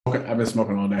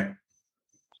smoking all day.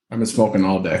 I've been smoking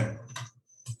all day.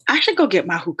 I should go get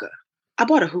my hookah. I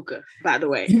bought a hookah, by the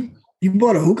way. You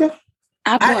bought a hookah?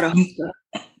 I bought a hookah.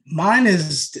 Mine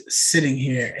is sitting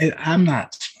here. I'm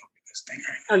not smoking this thing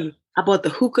right now. I bought the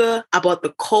hookah. I bought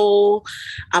the coal.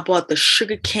 I bought the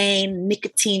sugarcane,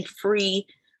 nicotine-free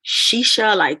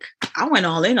shisha. Like, I went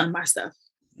all in on my stuff.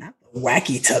 Not the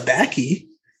wacky tobacco.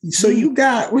 So you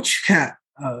got, what you got?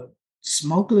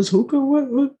 Smokeless hookah? What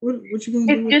you gonna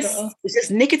do with that? It's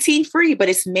just nicotine-free, but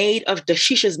it's made of, the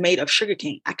shisha's made of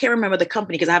sugarcane. I can't remember the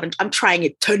company because I'm trying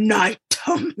it tonight.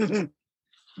 I'm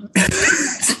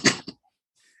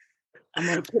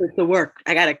gonna put it to work.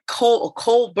 I got a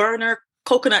coal burner,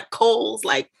 coconut coals,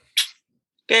 like,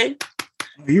 okay.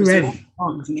 Are you ready?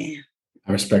 Man.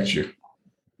 I respect you.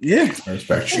 Yeah. I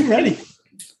respect you. I'm ready.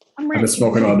 I'm ready. I've been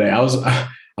smoking all day. I was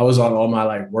on all my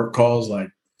like work calls,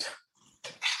 like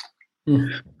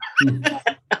you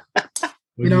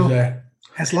know,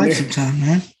 that's life sometimes,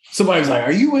 man. Somebody's like,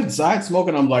 "Are you inside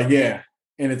smoking?" I'm like, "Yeah."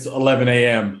 And it's 11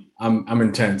 a.m. I'm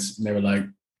intense. And they were like,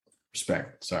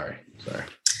 "Respect." Sorry.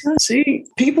 See,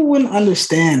 people wouldn't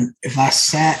understand if I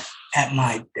sat at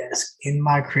my desk in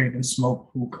my crib and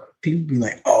smoked hookah. People would be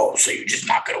like, "Oh, so you're just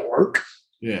not gonna work?"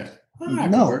 Yeah.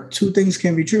 No, two things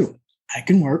can be true. I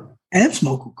can work and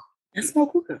smoke hookah.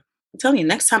 I'm telling you,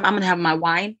 next time I'm gonna have my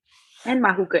wine and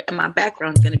my hookah, and my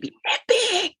background's gonna be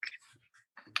epic.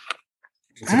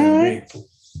 All right.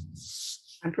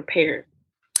 I'm prepared.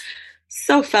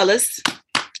 So, fellas,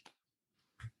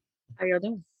 how y'all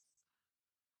doing?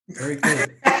 Very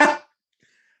good.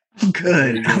 I'm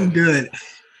good.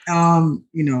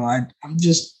 You know, I'm a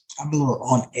little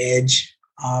on edge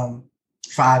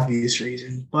for obvious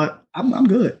reasons, but I'm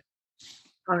good.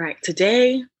 All right.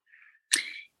 Today,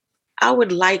 I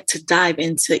would like to dive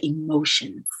into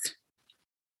emotions.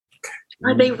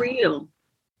 Are they real?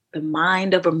 The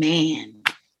mind of a man.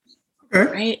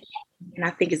 Okay. Right? And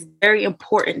I think it's very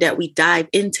important that we dive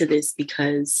into this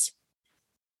because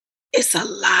it's a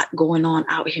lot going on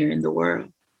out here in the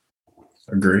world.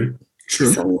 Agree. True.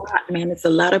 It's a lot, man. It's a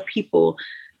lot of people,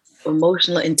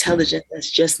 emotional intelligence that's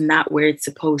just not where it's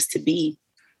supposed to be.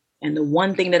 And the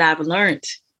one thing that I've learned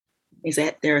is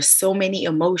that there are so many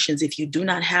emotions. If you do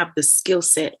not have the skill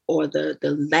set or the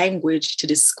language to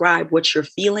describe what you're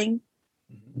feeling,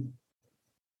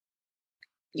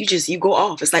 you go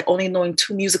off. It's like only knowing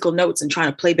 2 musical notes and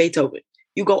trying to play Beethoven.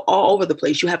 You go all over the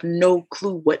place. You have no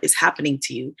clue what is happening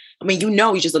to you. I mean, you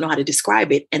just don't know how to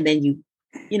describe it. And then you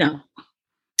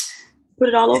put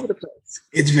it all over the place.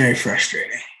 It's very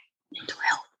frustrating. Mental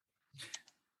health.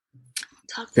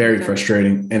 Very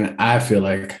frustrating. And I feel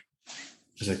like,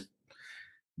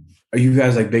 are you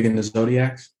guys like big in the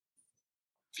zodiacs?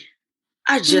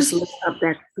 I just looked up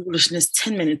that foolishness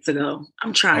 10 minutes ago.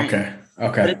 I'm trying. Okay.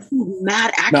 But it's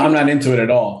mad accurate. No, I'm not into it at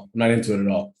all. Yeah,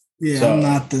 So, I'm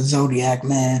not the zodiac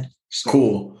man.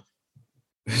 Cool.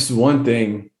 This is one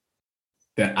thing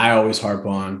that I always harp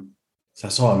on. So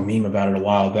I saw a meme about it a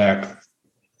while back.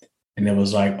 And it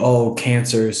was like, oh,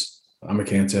 cancers. I'm a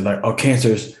cancer. Like, oh,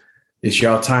 cancers, it's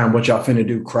y'all time. What y'all finna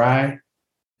do? Cry?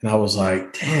 And I was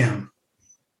like, damn,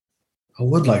 I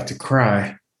would like to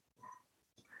cry.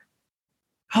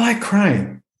 I like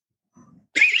crying.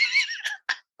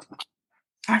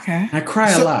 Okay. I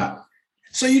cry a lot.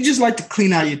 So you just like to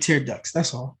clean out your tear ducts.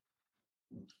 That's all.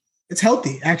 It's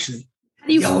healthy, actually.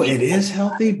 It is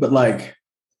healthy, but like,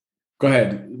 go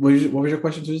ahead. What was your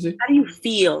question, Tuesdee? How do you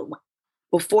feel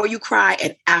before you cry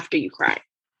and after you cry?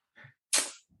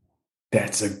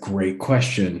 That's a great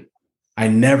question. I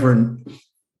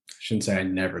shouldn't say I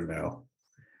never know.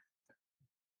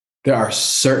 There are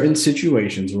certain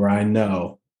situations where I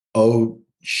know, oh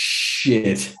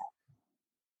shit,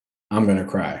 I'm going to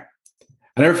cry.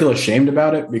 I never feel ashamed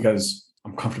about it because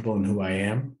I'm comfortable in who I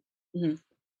am. Mm-hmm.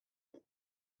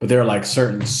 But there are like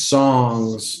certain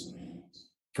songs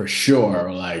for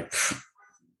sure, like,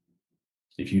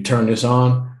 if you turn this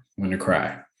on, I'm going to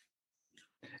cry.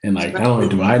 And like, not only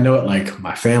do I know it, like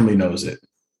my family knows it.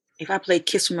 If I play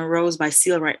Kiss from a Rose by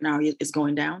Seal right now, it's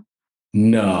going down?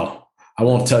 No, I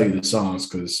won't tell you the songs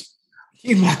because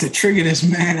you're about to trigger this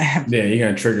man. Yeah, you're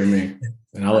going to trigger me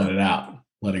and I'll let it out,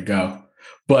 let it go.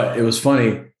 But it was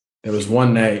funny. There was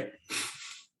one night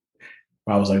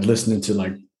where I was like listening to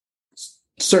like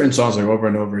certain songs like over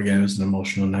and over again. It was an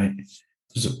emotional night.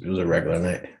 It was a regular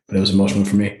night, but it was emotional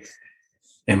for me.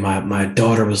 And my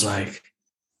daughter was like,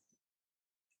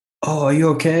 oh, are you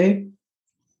okay?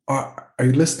 Are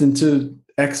you listening to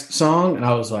X song? And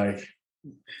I was like,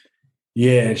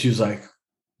 yeah. And she was like,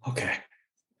 okay,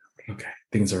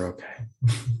 things are okay.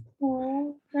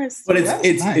 Oh, But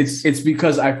nice. it's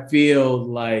because I feel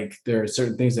like there are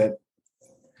certain things that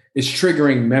it's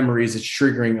triggering memories, it's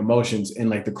triggering emotions, and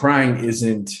like the crying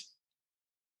isn't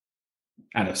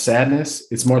out of sadness.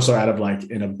 It's more so out of like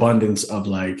an abundance of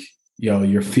like,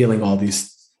 you're feeling all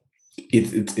these.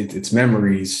 It's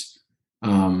memories,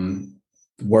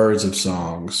 words of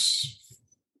songs,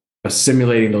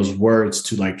 assimilating those words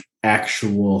to like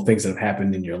actual things that have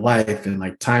happened in your life and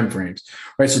like time frames,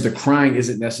 right? So the crying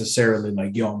isn't necessarily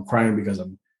like, I'm crying because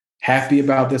I'm happy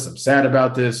about this, I'm sad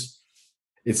about this.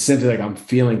 It's simply like I'm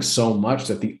feeling so much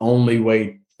that the only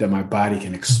way that my body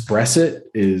can express it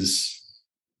is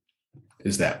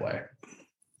that way.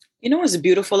 You know what's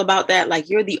beautiful about that?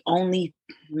 Like, you're the only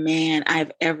man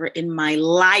I've ever in my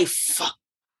life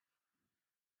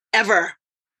ever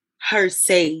heard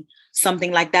say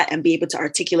something like that and be able to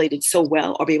articulate it so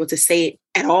well, or be able to say it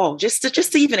at all. Just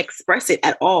to even express it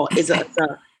at all is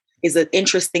an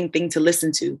interesting thing to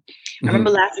listen to. I remember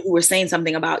last week we were saying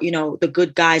something about, the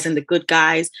good guys and the good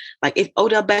guys. Like, if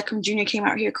Odell Beckham Jr. came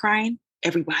out here crying,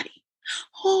 everybody,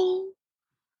 oh,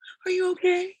 are you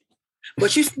okay?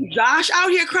 But you see Josh out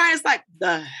here crying, it's like,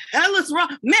 the hell is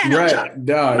wrong? Man up,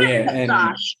 Josh. And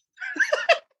Josh.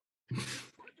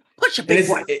 Put your big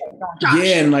voice on, Josh.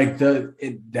 Yeah, and like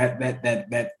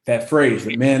that phrase,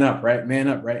 the man up, right? Man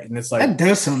up, right? And it's like that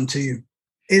does something to you.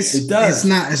 It does.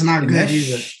 It's not good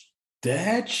either.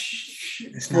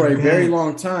 It's for a very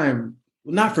long time.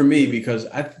 Well, not for me, because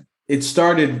it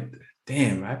started.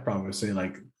 Damn, I'd probably say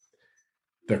like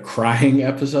the crying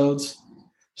episodes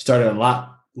started a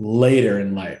lot later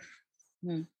in life,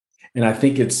 and I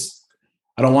think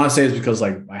I don't want to say it's because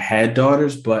like I had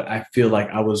daughters, but I feel like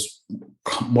I was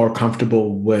more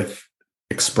comfortable with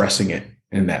expressing it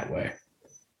in that way.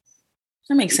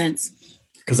 That makes sense.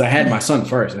 Because I had my son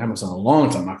first. I had my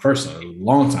son my first son a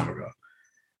long time ago.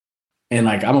 And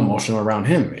like, I'm emotional around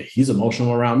him. He's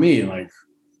emotional around me. Like,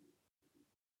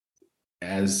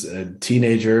 as a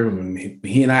teenager, when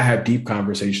he and I have deep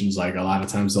conversations, like a lot of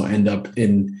times they'll end up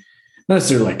in not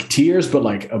necessarily like tears, but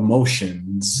like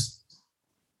emotions.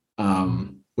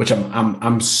 Which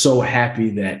I'm so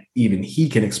happy that even he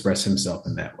can express himself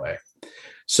in that way.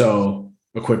 So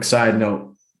a quick side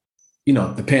note,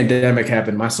 the pandemic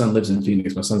happened. My son lives in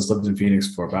Phoenix. My son's lived in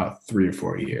Phoenix for about 3 or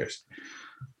 4 years.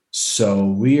 So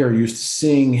we are used to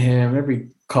seeing him every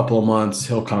couple of months.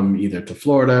 He'll come either to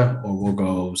Florida, or we'll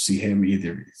go see him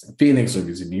either in Phoenix or if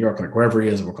he's in New York, like wherever he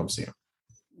is, we'll come see him.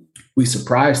 We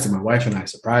surprised him. My wife and I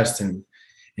surprised him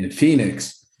in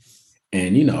Phoenix.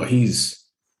 And,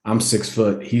 I'm 6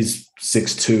 foot. He's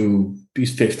 6'2".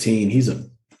 He's 15. He's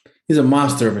a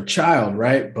monster of a child,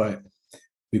 right? But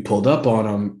we pulled up on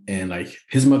him, and like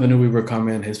his mother knew we were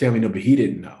coming. His family knew, but he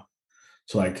didn't know.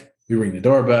 So like we ring the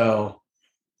doorbell.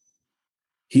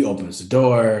 He opens the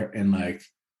door, and like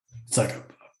it's like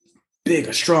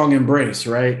a strong embrace,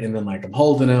 right? And then like I'm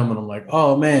holding him, and I'm like,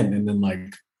 oh man. And then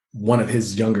like one of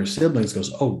his younger siblings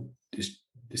goes, oh,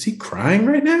 is he crying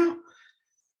right now?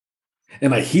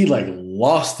 And like he like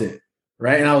lost it,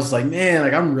 right? And I was like, man,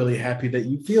 like I'm really happy that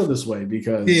you feel this way,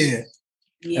 because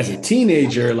as a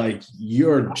teenager, like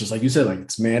you're just like you said, like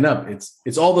it's man up.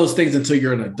 It's all those things until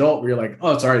you're an adult where you're like,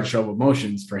 oh, it's all right to show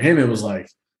emotions. For him, it was like,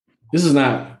 this is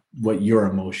not what your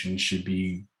emotions should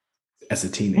be as a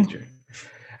teenager.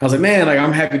 I was like, man, like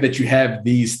I'm happy that you have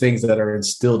these things that are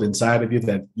instilled inside of you,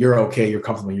 that you're okay, you're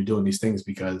comfortable, you're doing these things,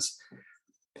 because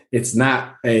it's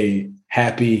not a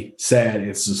happy, sad.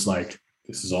 It's just like,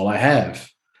 this is all I have.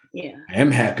 Yeah. I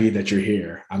am happy that you're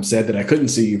here. I'm sad that I couldn't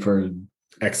see you for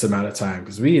X amount of time,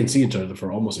 because we didn't see each other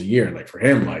for almost a year. And like for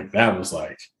him, like that was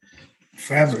like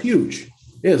forever. Huge.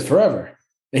 It was forever.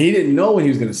 And he didn't know when he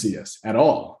was going to see us at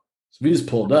all. So we just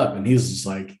pulled up, and he was just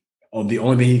like, oh, the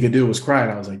only thing he could do was cry.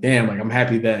 And I was like, damn, like I'm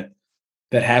happy that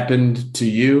happened to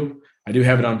you. I do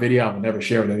have it on video. I will never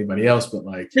share it with anybody else, but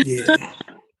like,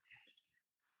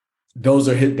 those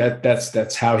are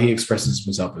that's how he expresses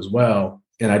himself as well.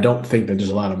 And I don't think that there's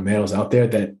a lot of males out there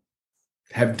that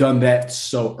have done that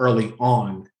so early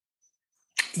on.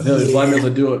 I think there's a lot of males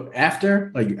that do it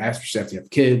after, like you after you have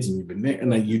kids and you've been there,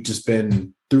 and like you've just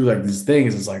been through like these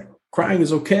things. It's like crying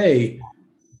is okay,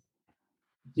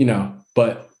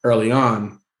 but early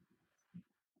on,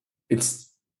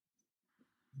 it's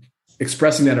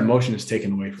expressing that emotion is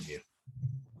taken away from you.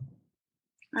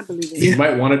 I believe it. You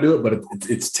might want to do it, but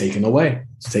it's taken away.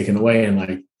 It's taken away, and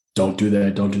like, don't do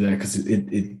that, because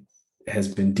it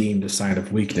has been deemed a sign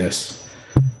of weakness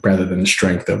rather than the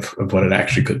strength of what it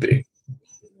actually could be.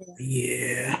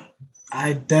 Yeah,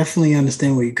 I definitely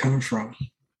understand where you're coming from.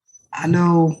 I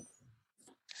know.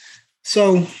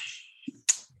 So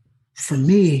for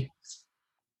me,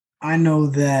 I know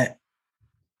that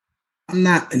I'm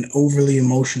not an overly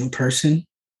emotional person.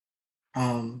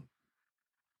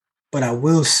 But I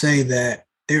will say that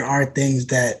there are things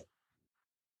that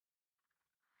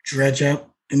dredge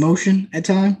up emotion at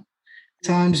times,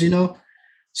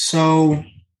 So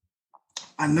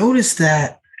I noticed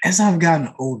that as I've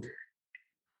gotten older,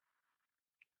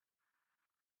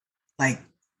 like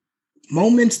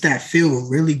moments that feel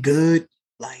really good,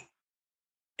 like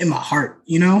in my heart,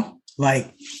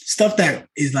 like stuff that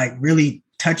is like really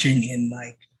touching and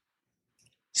like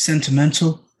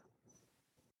sentimental,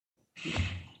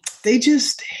 they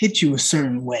just hit you a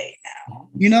certain way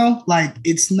now, like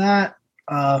it's not,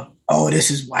 oh,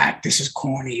 this is whack, this is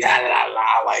corny, la, la,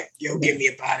 la, like, yo, get me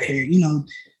up out of here,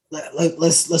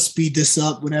 let's speed this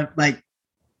up, whatever. Like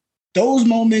those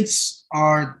moments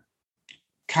are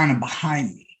kind of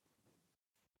behind me.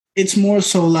 It's more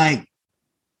so like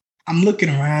I'm looking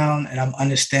around and I'm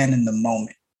understanding the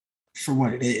moment for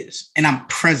what it is. And I'm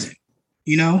present,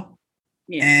 Yeah.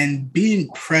 And being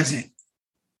present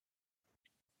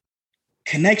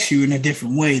connects you in a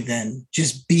different way than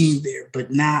just being there,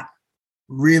 but not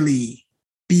really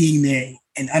being there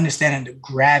and understanding the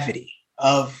gravity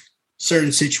of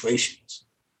certain situations.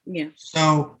 Yeah.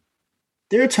 So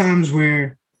there are times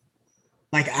where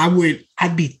like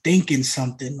I'd be thinking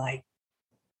something like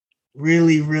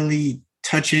really, really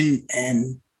touching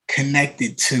and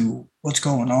connected to what's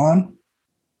going on.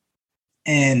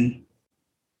 And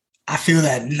I feel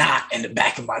that knot in the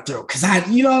back of my throat. Cause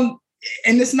and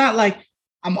it's not like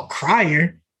I'm a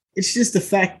crier. It's just the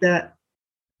fact that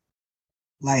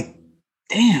like,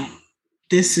 damn,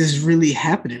 this is really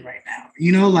happening right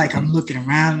now. Like I'm looking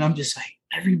around and I'm just like,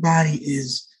 everybody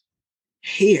is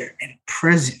here and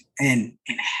present and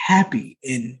happy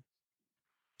and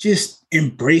just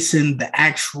embracing the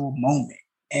actual moment.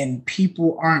 And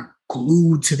people aren't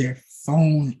glued to their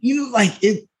phone. Like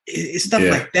it's stuff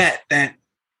like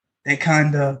that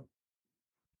kind of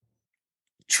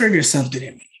triggers something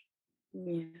in me.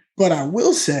 Yeah. But I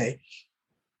will say,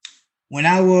 when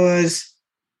I was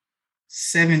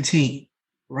 17,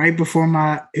 right before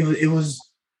it was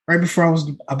right before I was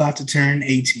about to turn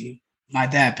 18, my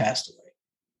dad passed away.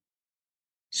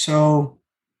 So,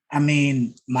 I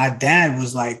mean, my dad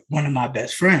was like one of my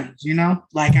best friends,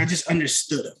 like I just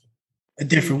understood him a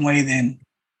different way than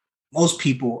most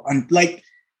people. Like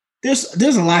there's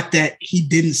a lot that he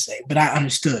didn't say, but I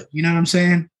understood, you know what I'm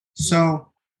saying? So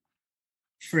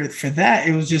for that,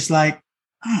 it was just like,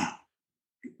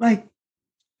 like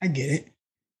I get it.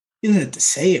 He doesn't have to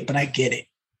say it, but I get it.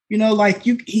 Like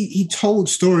he told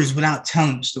stories without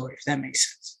telling the story, if that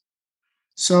makes sense.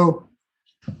 So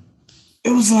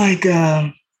it was like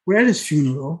we're at his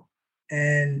funeral,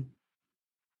 and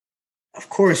of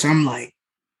course I'm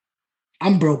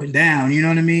broken down. You know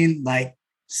what I mean? Like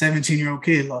 17-year-old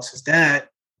kid lost his dad.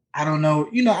 I don't know.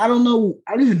 I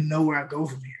don't even know where I go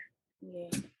from here. Yeah.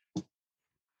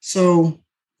 So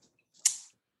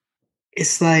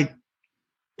it's like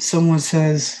someone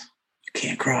says, "You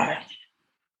can't cry.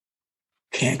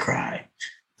 Can't cry.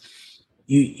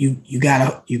 You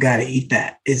gotta eat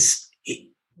that.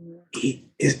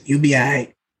 You'll be all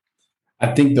right."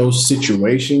 I think those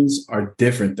situations are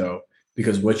different though,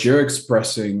 because what you're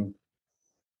expressing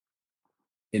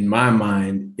in my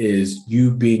mind is you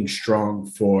being strong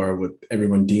for what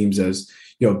everyone deems as,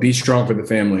 be strong for the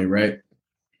family, right?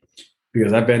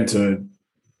 Because I've been to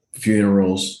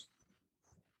funerals.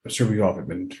 I'm sure we all have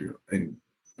been to,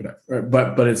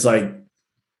 but it's like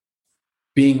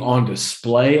being on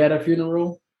display at a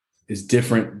funeral is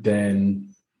different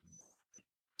than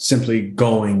simply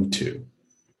going to.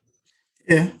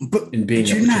 Yeah, but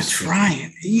you're not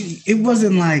trying. It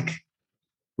wasn't like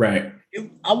right.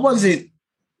 I wasn't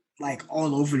like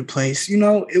all over the place,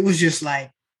 It was just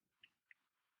like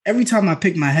every time I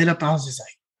picked my head up, I was just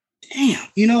like,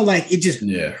 damn, like it just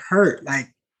hurt,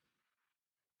 like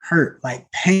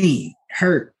pain,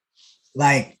 hurt,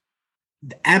 like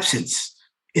the absence.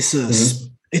 It's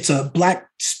a black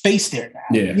space there now.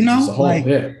 Yeah,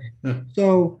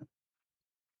 So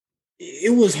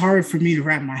it was hard for me to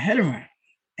wrap my head around.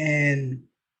 And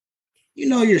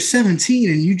you're 17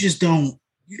 and you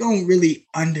don't really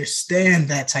understand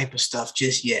that type of stuff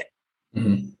just yet.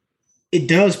 Mm-hmm. It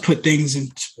does put things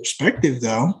into perspective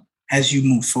though, as you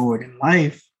move forward in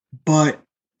life. But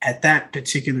at that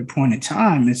particular point in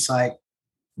time, it's like,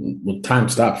 well, time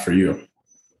stopped for you.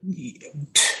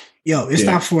 Yo, it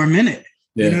stopped for a minute.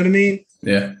 Yeah. You know what I mean?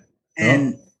 Yeah.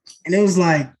 And it was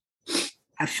like,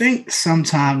 I think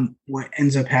sometimes what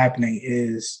ends up happening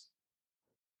is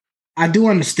I do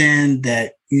understand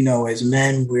that, as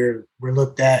men, we're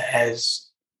looked at as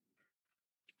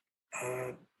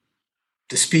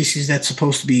the species that's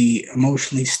supposed to be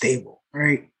emotionally stable,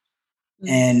 right?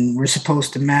 And we're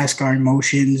supposed to mask our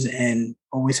emotions and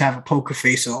always have a poker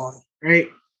face on, right?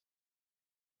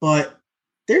 But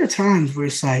there are times where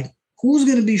it's like, who's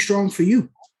going to be strong for you?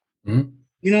 Mm-hmm.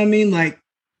 You know what I mean? Like,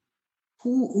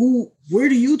 where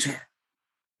do you turn?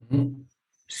 Mm-hmm.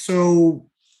 So,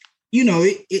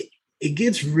 it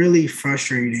gets really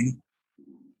frustrating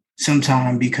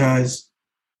sometimes because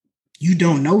you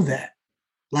don't know that.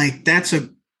 Like, that's a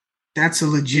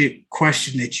legit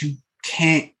question that you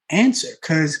can't answer,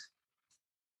 because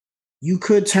you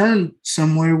could turn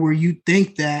somewhere where you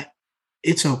think that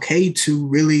it's okay to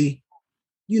really,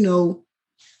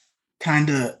 kind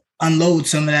of unload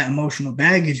some of that emotional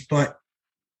baggage. But,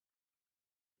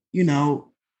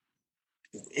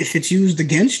 if it's used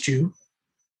against you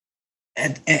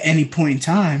at any point in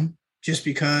time, just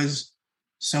because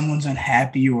someone's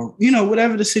unhappy or,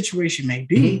 whatever the situation may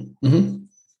be, Mm-hmm.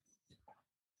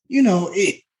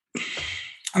 it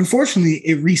unfortunately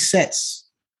it resets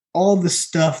all the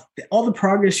stuff, all the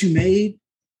progress you made.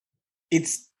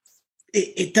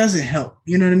 It doesn't help.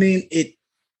 You know what I mean? It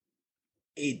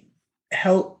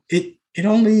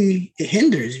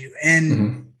hinders you.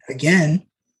 And again,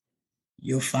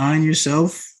 you'll find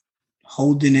yourself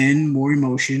holding in more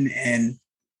emotion, and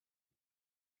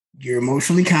you're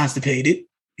emotionally constipated,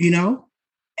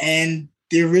 and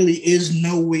there really is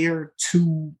nowhere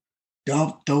to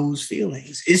dump those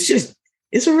feelings.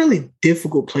 It's a really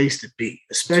difficult place to be,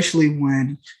 especially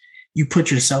when you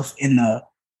put yourself in the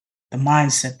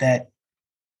mindset that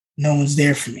no one's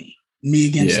there for me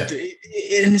against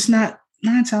and it's not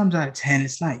 9 times out of 10,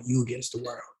 it's not you against the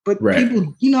world. But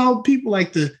people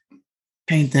like to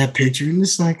paint that picture, and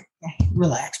it's like,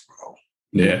 relax, bro.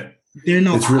 Yeah.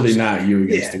 It's really not you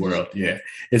against the world. Yeah.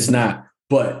 It's not.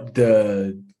 But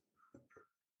the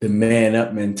man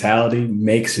up mentality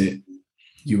makes it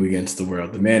you against the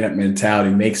world. The man up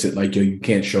mentality makes it like, you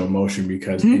can't show emotion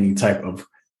because any type of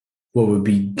what would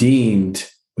be deemed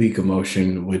weak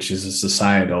emotion, which is a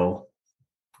societal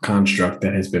construct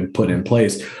that has been put in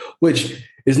place, which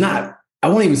is not, I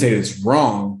won't even say it's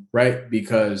wrong, right?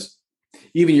 Because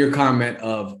even your comment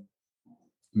of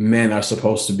men are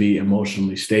supposed to be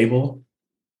emotionally stable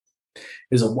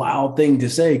is a wild thing to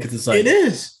say, because it's like, it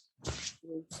is.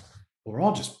 We're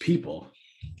all just people,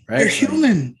 right? You're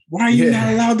human. Why are you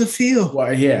not allowed to feel?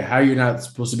 Why? Yeah. How are you not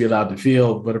supposed to be allowed to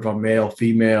feel? But if I'm male,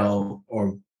 female,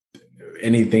 or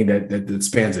anything that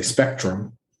spans a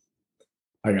spectrum,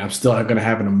 like, I'm still going to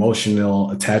have an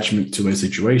emotional attachment to a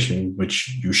situation,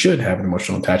 which you should have an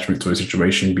emotional attachment to a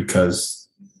situation because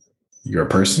you're a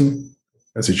person.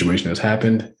 A situation has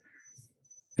happened,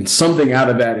 and something out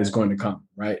of that is going to come.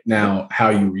 Right now, how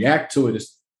you react to it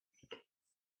is,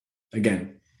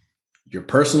 again, your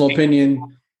personal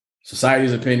opinion,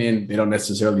 society's opinion. They don't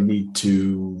necessarily need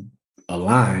to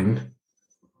align,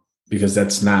 because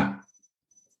that's not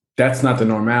the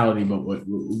normality. But what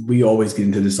we always get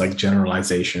into this like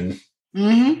generalization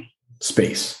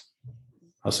space.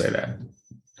 I'll say that.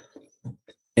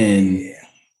 And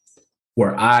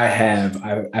where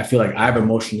I feel like I've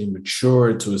emotionally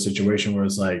matured to a situation where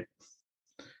it's like,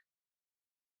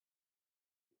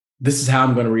 this is how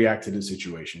I'm going to react to this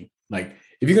situation. Like,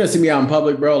 if you're going to see me out in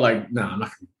public, bro, like, no, I'm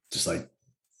not just like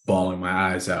bawling my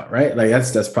eyes out, right? Like,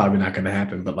 that's probably not going to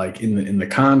happen. But like in the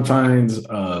confines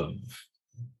of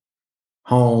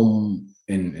home,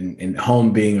 and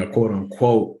home being a quote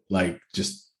unquote like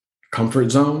just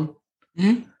comfort zone,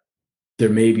 there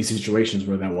may be situations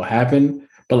where that will happen.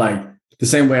 But like the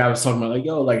same way I was talking about, like,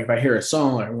 yo, like if I hear a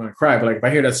song, like I'm going to cry. But like if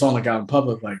I hear that song like out in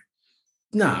public, like,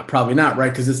 nah, probably not,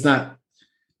 right? Because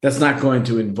that's not going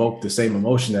to invoke the same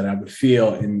emotion that I would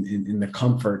feel in the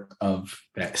comfort of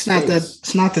that.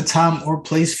 It's not the time or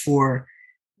place for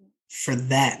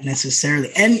that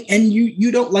necessarily. And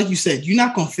you don't, like you said, you're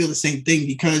not going to feel the same thing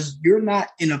because you're not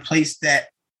in a place that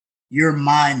your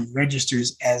mind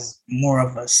registers as more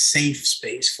of a safe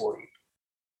space for you.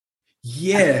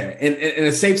 Yeah. And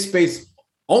a safe space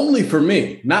only for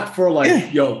me, not for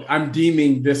like, yo, I'm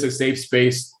deeming this a safe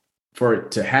space for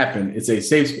it to happen. It's a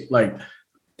safe, like,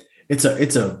 it's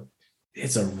a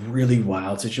really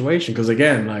wild situation. Cause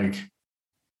again, like,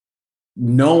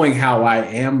 knowing how I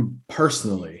am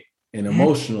personally and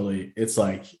emotionally, it's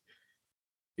like,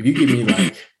 if you give me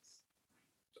like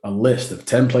a list of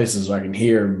 10 places where I can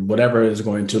hear whatever is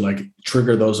going to like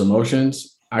trigger those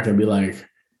emotions, I can be like,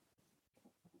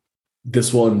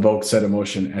 this will invoke said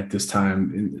emotion at this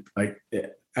time. And like,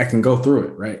 I can go through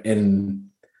it. Right. And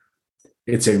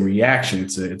it's a reaction.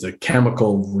 It's a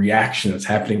chemical reaction that's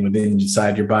happening within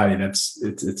inside your body.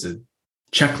 It's a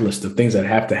checklist of things that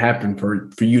have to happen for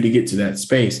you to get to that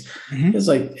space. Mhm. It's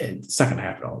like, it's not going to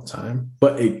happen all the time,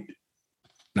 but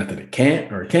not that it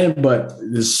can't or it can, but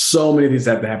there's so many things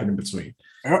that have to happen in between.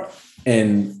 Yep.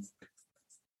 And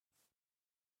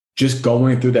just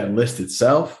going through that list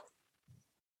itself,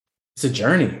 it's a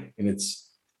journey, and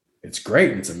it's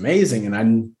great. It's amazing. And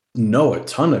I know a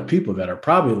ton of people that are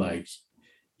probably like,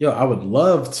 yo, I would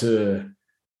love to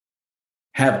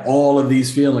have all of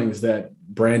these feelings that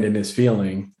Brandon is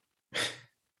feeling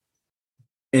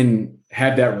and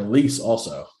have that release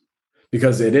also,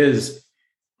 because it is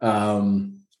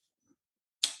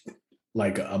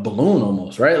like a balloon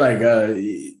almost, right? Like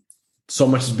so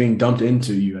much is being dumped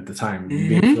into you at the time,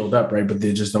 being filled up, right? But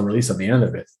there's just no release at the end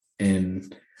of it.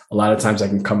 And a lot of times I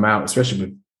can come out, especially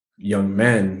with young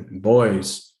men and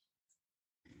boys,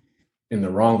 in the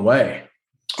wrong way.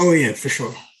 Oh yeah, for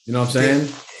sure. You know what I'm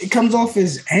saying? It comes off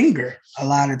as anger a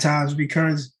lot of times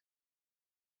because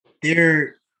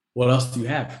they're. What else do you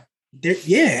have?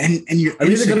 Yeah, and you're. I'm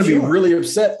either going to be really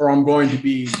upset or I'm going to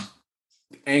be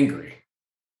angry.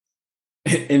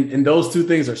 And those two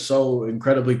things are so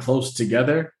incredibly close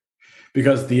together,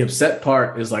 because the upset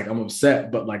part is like, I'm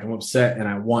upset, but like I'm upset and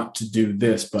I want to do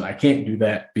this, but I can't do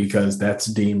that because that's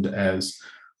deemed as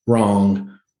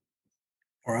wrong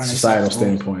or societal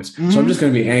standpoints. So I'm just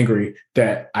going to be angry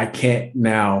that I can't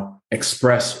now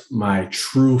express my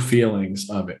true feelings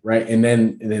of it, right? And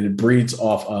then it breeds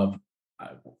off of,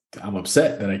 I'm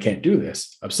upset that I can't do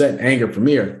this. Upset and anger for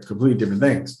me are completely different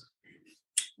things.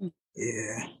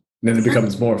 Yeah. And then it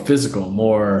becomes more physical,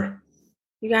 more.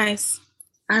 You guys,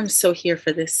 I'm so here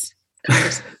for this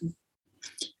conversation.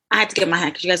 I had to get my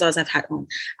hat because you guys always have hat on.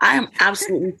 I am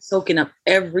absolutely soaking up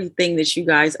everything that you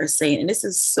guys are saying. And this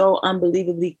is so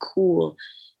unbelievably cool,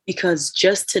 because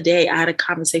just today I had a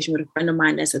conversation with a friend of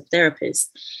mine that's a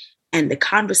therapist. And the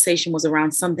conversation was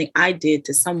around something I did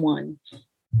to someone,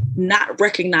 not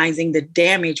recognizing the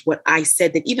damage what I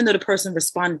said, that even though the person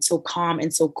responded so calm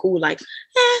and so cool, like,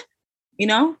 you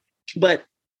know, but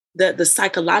the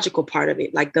psychological part of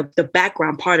it, like the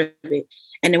background part of it.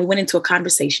 And then we went into a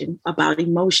conversation about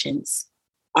emotions.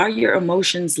 Are your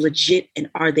emotions legit and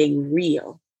are they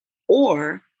real?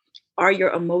 Or are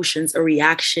your emotions a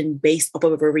reaction based off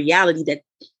of a reality that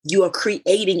you are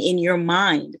creating in your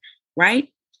mind, right?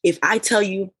 If I tell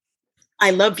you,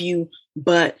 I love you,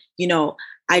 but, you know,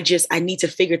 I need to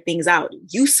figure things out.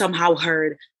 You somehow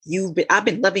heard I've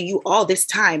been loving you all this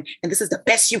time, and this is the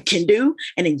best you can do.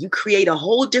 And then you create a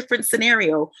whole different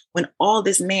scenario when all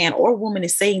this man or woman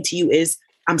is saying to you is,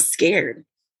 I'm scared.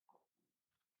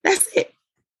 That's it.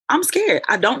 I'm scared.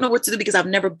 I don't know what to do because I've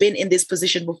never been in this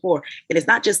position before. And it's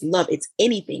not just love, it's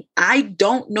anything. I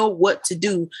don't know what to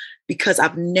do because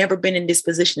I've never been in this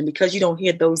position. And because you don't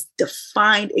hear those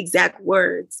defined exact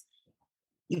words,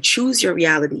 you choose your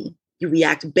reality. You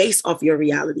react based off your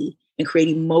reality and create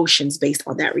emotions based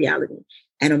on that reality.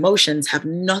 And emotions have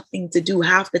nothing to do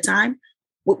half the time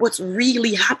with what's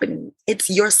really happening. It's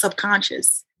your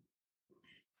subconscious.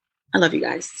 I love you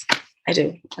guys. I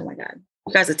do. Oh my God.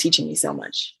 You guys are teaching me so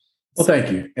much. Well,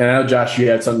 thank you. And I know, Josh, you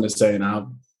had something to say, and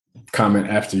I'll comment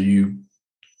after you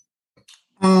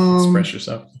express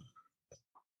yourself.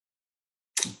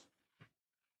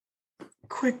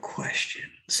 Quick question.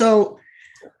 So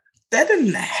that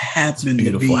didn't happen to be.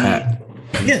 Beautiful hat.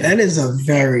 Yeah, that is a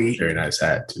very nice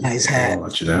hat. Too. Nice hat. I'll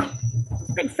let you know.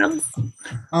 Thanks, fellas.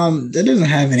 That doesn't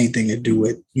have anything to do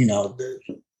with, you know, the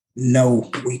no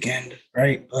weekend,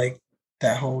 right? Like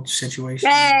that whole situation.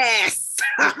 Yes.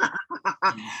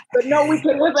 But no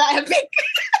weekend was epic.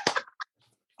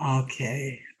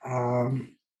 Okay. Don't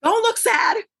look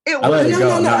sad. I let it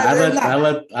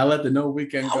go. I let the no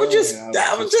weekend go. I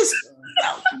was just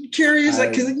curious,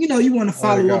 like, because you know you want to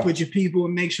follow up with your people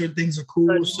and make sure things are cool.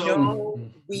 The so no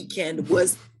weekend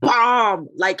was bomb.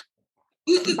 Like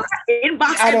inbox and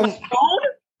my phone.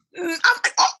 I'm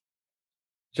like, oh.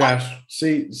 Josh,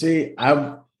 see,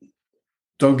 I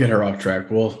don't get her off track.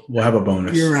 We'll have a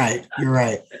bonus. You're right.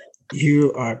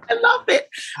 You are. I love it.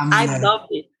 I love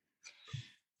it.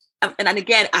 And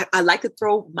again, I like to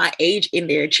throw my age in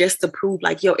there just to prove,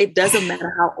 like, yo, it doesn't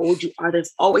matter how old you are.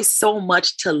 There's always so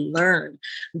much to learn.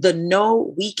 The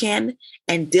no weekend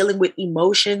and dealing with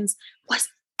emotions was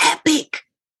epic.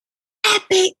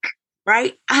 Epic,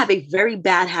 right? I have a very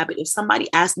bad habit. If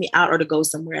somebody asks me out or to go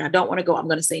somewhere and I don't want to go, I'm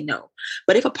going to say no.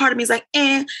 But if a part of me is like,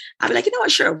 I'll be like, you know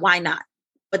what? Sure. Why not?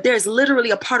 But there's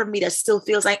literally a part of me that still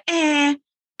feels like, I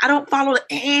don't follow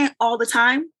the all the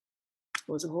time.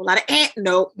 There was a whole lot of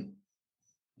no.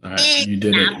 All right. You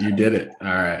did it. You did it. All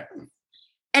right.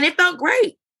 And it felt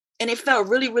great. And it felt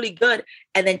really, really good.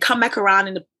 And then come back around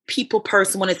in people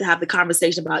person wanted to have the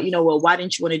conversation about, well, why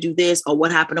didn't you want to do this, or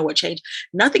what happened, or what changed?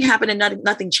 Nothing happened and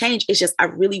nothing changed. It's just I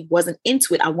really wasn't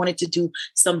into it. I wanted to do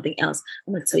something else.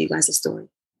 I'm going to tell you guys a story.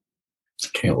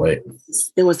 Can't wait.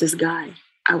 There was this guy.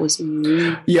 I was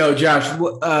really... Yo, Josh.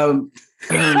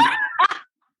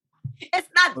 It's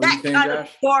not that kind of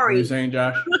story. What are you saying,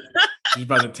 Josh? She's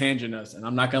about to tangent us, and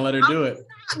I'm not going to let her do it.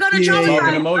 I'm going to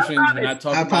talking emotions, and I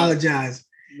apologize.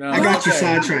 No, I got you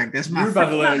sidetracked. That's my. You're about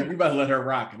to let her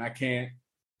rock, and I can't.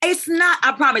 It's not.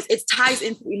 I promise. It ties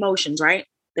into emotions, right?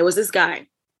 There was this guy.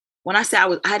 When I say I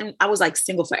was like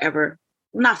single forever.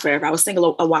 Not forever. I was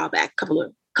single a while back, couple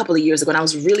of years ago, and I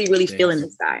was really, really feeling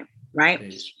this guy,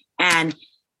 right? And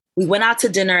we went out to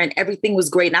dinner, and everything was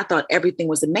great, and I thought everything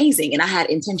was amazing, and I had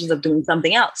intentions of doing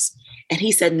something else. And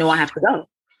he said, "No, I have to go,"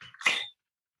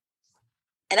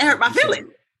 and that hurt my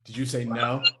feelings. Did you say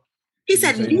no? He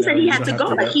said he had to go.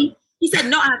 Like he said,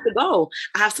 "No, I have to go.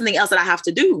 I have something else that I have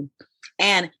to do."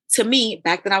 And to me,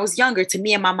 back then I was younger, to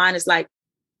me in my mind is like,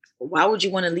 why would you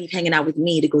want to leave hanging out with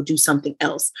me to go do something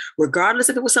else? Regardless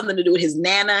if it was something to do with his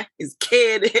nana, his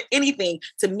kid, anything,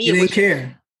 to me, it didn't care.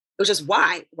 It was just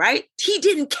why, right? He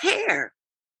didn't care.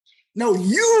 No,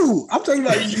 you. I'm talking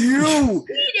about you.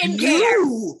 He didn't care.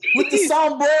 With the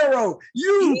sombrero.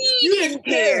 You didn't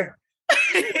care.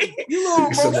 You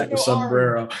little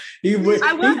sombrero. He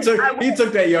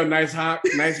took that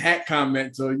nice hat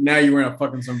comment. So now you're wearing a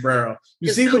fucking sombrero.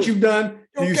 You see what you've done?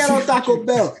 You got Taco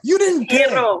Bell. You didn't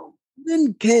care. You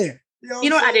didn't care. You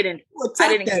know what? I didn't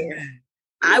care. Man.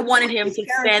 I wanted him to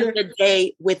spend the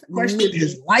day with me.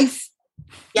 His life.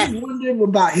 Yes. You wondered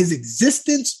about his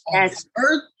existence on this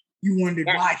earth. You wondered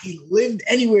why he lived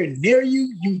anywhere near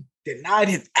you. You denied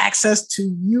him access to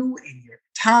you and your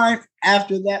time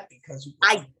after that because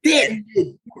I did.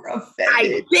 You were offended.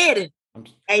 I did.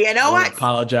 And you know what?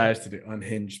 Apologize to the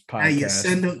Unhinged podcast.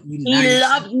 He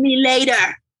loved me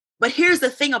later. But here's the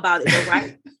thing about it,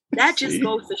 right? That just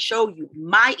goes to show you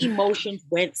my emotions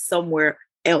went somewhere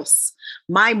else.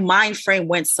 My mind frame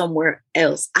went somewhere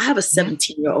else. I have a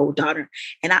 17-year-old daughter,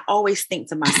 and I always think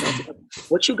to myself,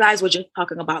 what you guys were just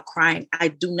talking about crying, I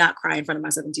do not cry in front of my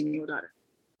 17-year-old daughter.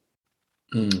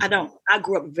 I don't. I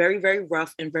grew up very, very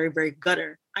rough and very, very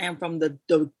gutter. I am from the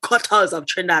gutters of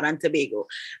Trinidad and Tobago.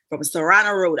 From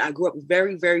Serrano Road, I grew up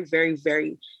very, very, very,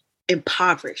 very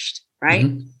impoverished, right?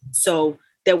 Mm-hmm. So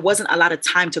there wasn't a lot of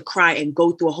time to cry and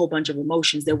go through a whole bunch of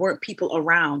emotions. There weren't people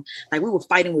around. Like we were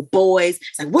fighting with boys.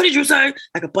 It's like, what did you say?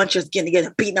 Like a bunch of getting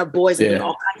together, beating up boys and doing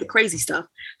all kinds of crazy stuff.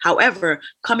 However,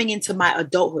 coming into my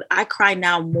adulthood, I cry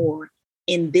now more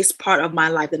in this part of my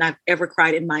life than I've ever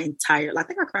cried in my entire life. I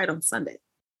think I cried on Sunday.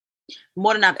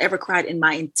 More than I've ever cried in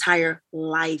my entire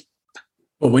life.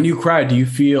 But when you cry, do you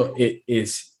feel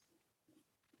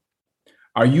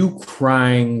are you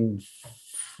crying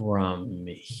from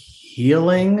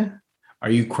healing? Are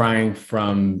you crying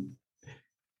from,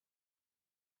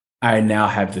 I now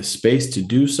have the space to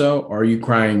do so? Or are you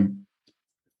crying,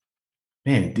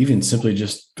 man, even simply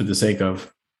just for the sake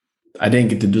of, I didn't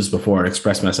get to do this before,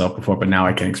 express myself before, but now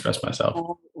I can express myself.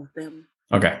 All of them.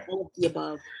 Okay. All of the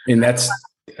above. And that's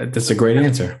a great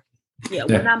answer. Yeah.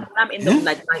 When I'm in the,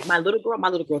 like my little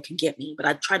girl can get me, but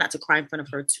I try not to cry in front of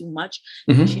her too much.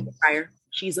 Mm-hmm. She's a crier.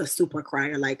 She's a super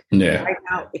crier. Like right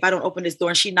now, if I don't open this door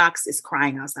and she knocks, it's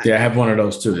crying outside. Yeah, I have one of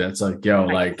those too. That's like, yo,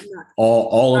 like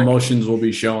all emotions will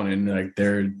be shown, and like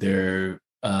they're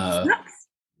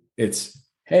it's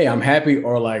hey, I'm happy,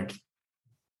 or like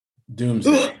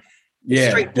doomsday.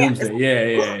 Yeah, doomsday.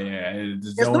 Yeah.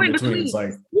 There's no in between. It's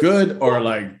like good or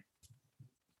like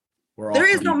there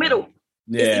is no middle.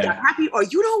 Yeah. Is either happy or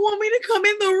you don't want me to come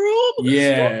in the room.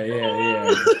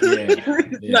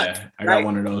 Yeah. I got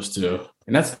one of those too.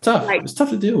 And that's tough. Like, it's tough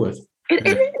to deal with.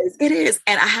 It is.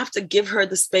 And I have to give her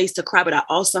the space to cry, but I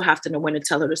also have to know when to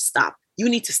tell her to stop. You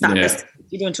need to stop this.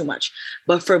 You're doing too much.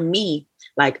 But for me,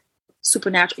 like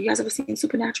Supernatural, you guys ever seen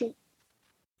Supernatural?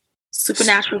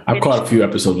 I've caught a few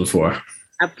episodes before.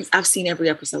 I've seen every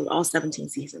episode, all 17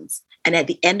 seasons. And at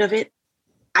the end of it,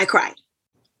 I cried.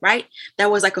 Right?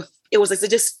 That was this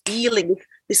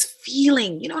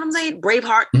feeling, you know what I'm saying?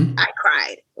 Braveheart, I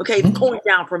cried. Okay. Going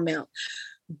down from Mel.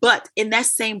 But in that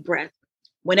same breath,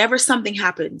 whenever something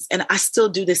happens, and I still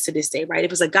do this to this day, right?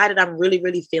 If it's a guy that I'm really,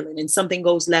 really feeling and something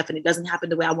goes left and it doesn't happen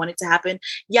the way I want it to happen,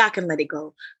 I can let it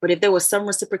go. But if there was some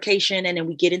reciprocation and then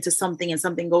we get into something and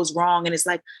something goes wrong and it's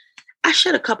like, I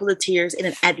shed a couple of tears, and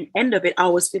then at the end of it, I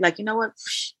always feel like, you know what?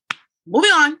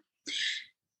 Moving on.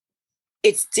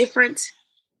 It's different.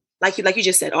 Like you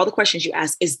just said, all the questions you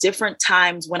asked, is different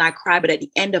times when I cry, but at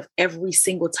the end of every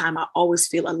single time, I always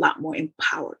feel a lot more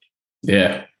empowered.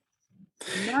 Yeah.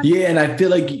 Yeah. And I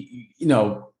feel like,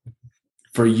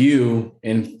 for you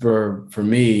and for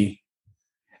me,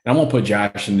 and I won't put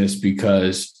Josh in this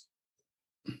because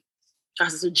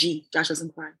Josh is a G. Josh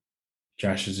doesn't cry.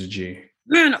 Josh is a G.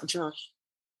 Man up, Josh.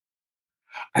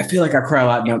 I feel like I cry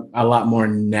a lot more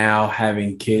now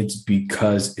having kids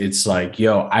because it's like,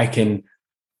 yo, I can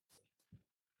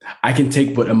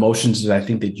take what emotions that I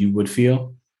think that you would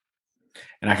feel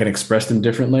and I can express them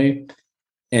differently.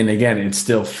 And again, it's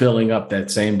still filling up that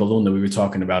same balloon that we were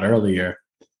talking about earlier,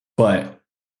 but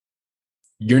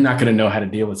you're not going to know how to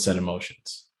deal with said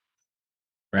emotions.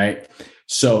 Right.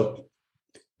 So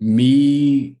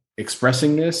me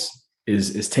expressing this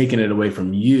is taking it away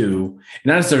from you,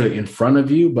 not necessarily in front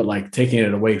of you, but like taking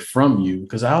it away from you.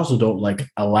 Because I also don't like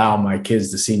allow my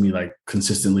kids to see me like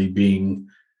consistently being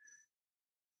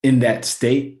in that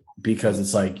state, because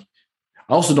it's like,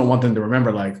 I also don't want them to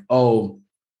remember like, oh,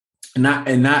 not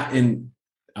in,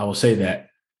 I will say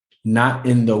that, not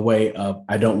in the way of,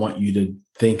 I don't want you to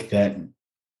think that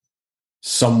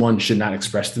someone should not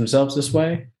express themselves this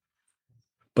way.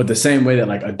 But the same way that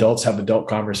like adults have adult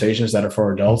conversations that are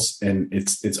for adults, and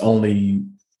it's only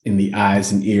in the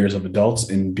eyes and ears of adults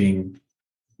and being,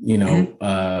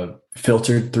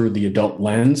 filtered through the adult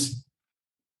lens.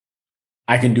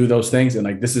 I can do those things. And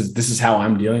like, this is how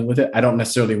I'm dealing with it. I don't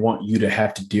necessarily want you to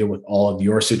have to deal with all of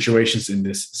your situations in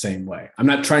this same way. I'm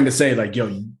not trying to say like,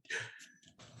 yo,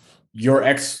 your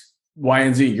X, Y,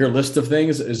 and Z, your list of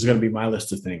things is going to be my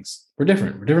list of things. We're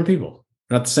different. We're different people.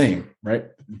 We're not the same, right?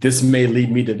 This may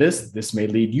lead me to this. This may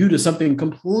lead you to something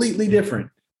completely different.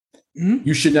 Mm-hmm.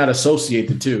 You should not associate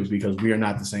the two because we are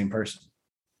not the same person.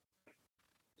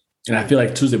 And I feel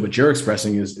like, Tuesdee, what you're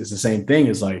expressing is the same thing.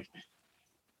 Is like,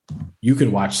 you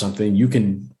can watch something, you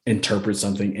can interpret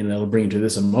something, and it'll bring you to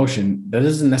this emotion. That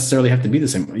doesn't necessarily have to be the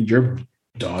same. Your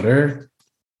daughter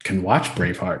can watch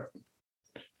Braveheart.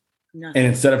 No. And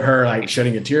instead of her like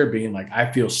shedding a tear, being like, I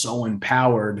feel so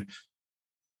empowered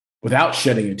without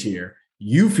shedding a tear,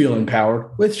 you feel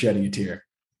empowered with shedding a tear.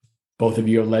 Both of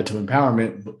you have led to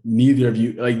empowerment, but neither of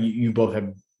you, like you both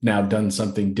have now done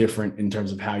something different in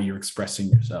terms of how you're expressing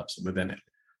yourselves within it.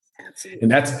 Absolutely.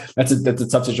 And that's a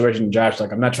tough situation, Josh.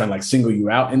 Like, I'm not trying to like single you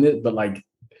out in it, but like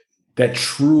that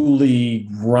truly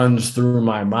runs through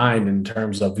my mind in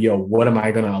terms of, yo, what am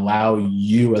I going to allow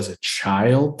you as a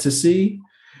child to see?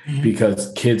 Mm-hmm.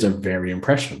 Because kids are very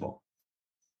impressionable.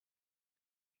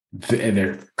 And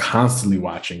they're constantly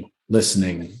watching,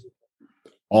 listening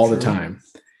all the time.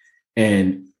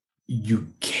 And you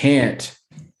can't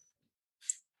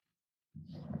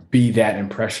be that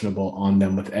impressionable on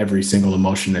them with every single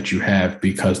emotion that you have,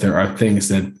 because there are things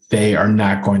that they are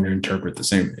not going to interpret the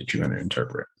same that you're going to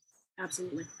interpret.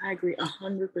 Absolutely. I agree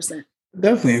 100%.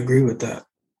 Definitely agree with that.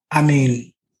 I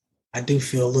mean, I do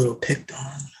feel a little picked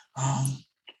on. A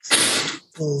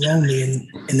little lonely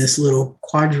in this little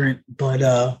quadrant, but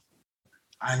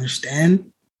I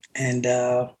understand, and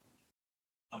I'll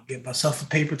get myself a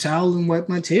paper towel and wipe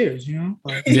my tears,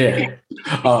 But, yeah.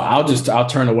 I'll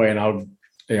turn away and I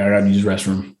gotta use the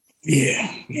restroom.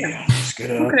 Yeah. Just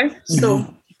get up. Okay,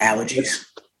 so allergies.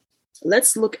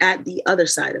 Let's look at the other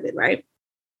side of it, right?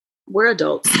 We're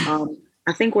adults.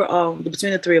 I think we're all,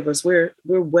 between the three of us, we're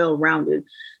well-rounded,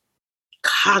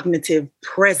 cognitive,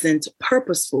 present,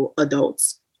 purposeful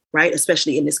adults, right?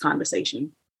 Especially in this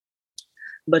conversation.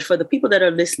 But for the people that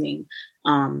are listening,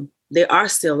 there are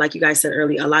still, like you guys said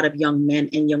earlier, a lot of young men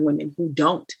and young women who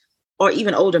don't, or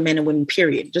even older men and women,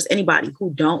 period. Just anybody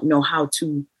who don't know how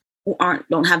to,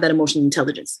 don't have that emotional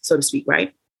intelligence, so to speak,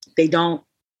 right? They don't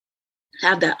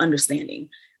have that understanding.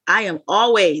 I am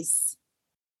always,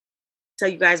 tell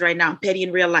you guys right now, I'm petty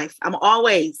in real life. I'm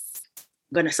always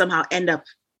going to somehow end up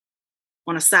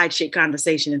on a side chick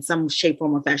conversation in some shape,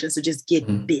 form, or fashion. So just get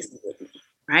busy with me,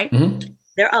 right? Mm-hmm.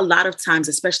 There are a lot of times,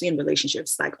 especially in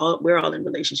relationships, like we're all in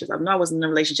relationships. I know I wasn't in a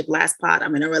relationship last pod.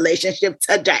 I'm in a relationship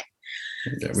today.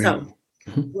 Yeah, so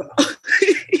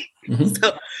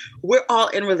we're all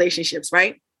in relationships,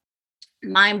 right?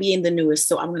 Mine being the newest.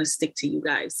 So I'm going to stick to you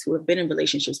guys who have been in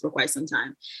relationships for quite some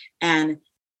time. And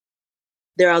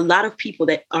there are a lot of people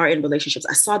that are in relationships.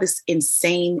 I saw this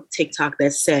insane TikTok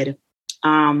that said,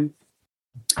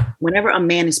 whenever a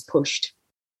man is pushed,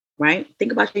 right?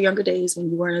 Think about your younger days when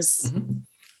you weren't as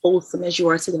wholesome as you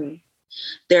are today.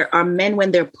 There are men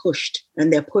when they're pushed,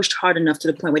 and they're pushed hard enough to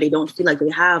the point where they don't feel like they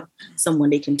have someone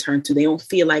they can turn to. They don't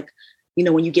feel like,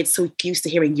 when you get so used to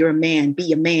hearing you're a man,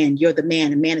 be a man, you're the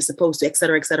man, a man is supposed to, et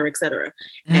cetera, et cetera, et cetera.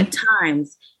 Mm-hmm. At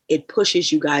times, it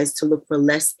pushes you guys to look for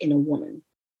less in a woman.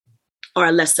 or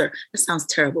a lesser. That sounds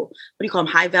terrible. What do you call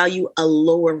them? High value, a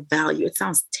lower value. It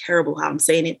sounds terrible how I'm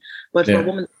saying it. But for a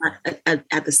woman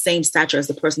at the same stature as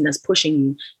the person that's pushing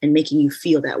you and making you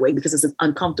feel that way, because it's an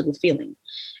uncomfortable feeling.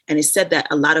 And it said that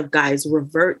a lot of guys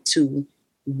revert to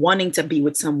wanting to be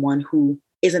with someone who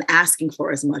isn't asking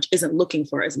for as much, isn't looking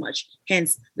for as much.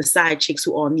 Hence the side chicks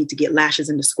who all need to get lashes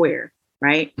in the square.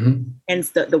 Right. Mm-hmm.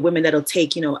 Hence the women that'll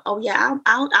take, oh yeah,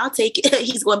 I'll take it.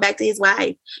 He's going back to his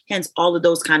wife. Hence all of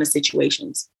those kind of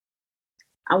situations.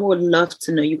 I would love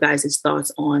to know you guys'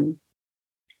 thoughts on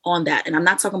that. And I'm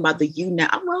not talking about the you now.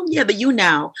 Well, yeah, the you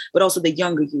now, but also the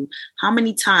younger you. How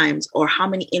many times or how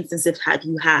many instances have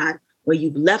you had where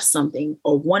you've left something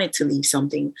or wanted to leave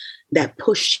something that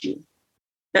pushed you,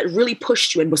 that really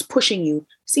pushed you and was pushing you?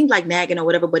 Seemed like nagging or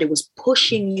whatever, but it was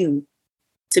pushing you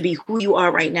to be who you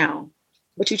are right now.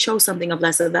 But you chose something of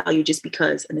lesser value just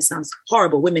because, and it sounds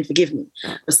horrible, women forgive me,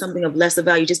 but something of lesser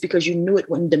value just because you knew it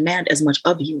wouldn't demand as much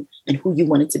of you and who you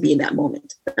wanted to be in that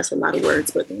moment. That's a lot of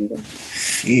words, but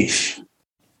Sheesh.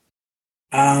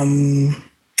 I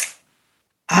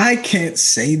can't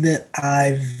say that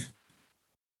I've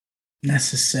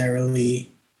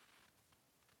necessarily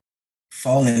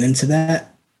fallen into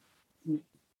that,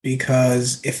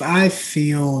 because if I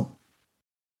feel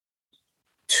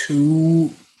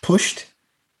too pushed,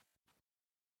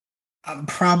 I'm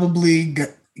probably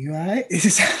you all right? What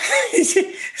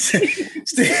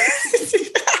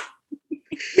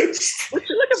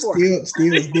you looking for?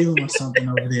 Steve is dealing with something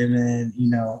over there, man.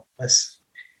 Let's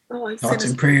thoughts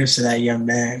and prayers to that young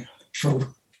man.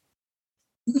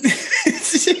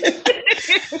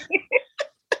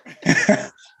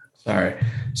 Sorry.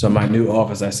 So my new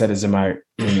office, I said, is in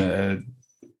a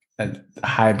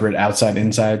hybrid outside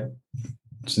inside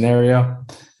scenario.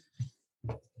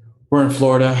 We're in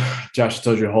Florida. Josh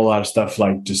told you a whole lot of stuff,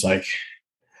 a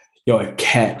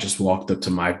cat just walked up to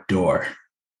my door.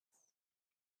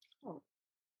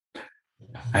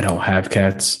 I don't have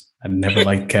cats. I've never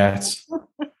liked cats.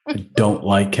 I don't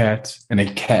like cats. And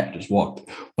a cat just walked.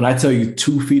 When I tell you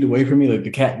 2 feet away from me, like the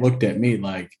cat looked at me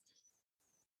like,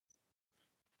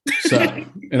 so,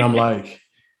 and I'm like,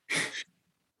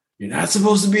 you're not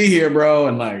supposed to be here, bro.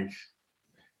 And like,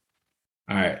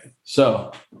 all right.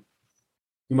 So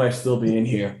you might still be in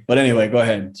here. But anyway, go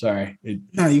ahead. Sorry.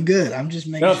 No, you good. I'm just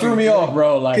making sure. Threw me off,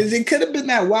 bro. Like, because it could have been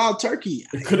that wild turkey.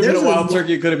 It could have been a wild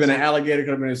turkey. It could have been an alligator. It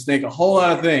could have been a snake. A whole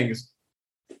lot of things.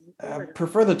 I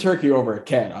prefer the turkey over a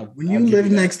cat. When you live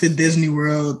next to Disney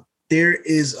World, there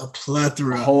is a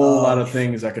plethora. A whole lot of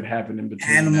things that could happen in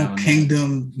between. Animal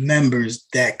Kingdom members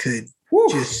that could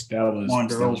just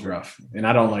wander over. That was rough. And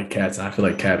I don't like cats. And I feel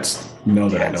like cats know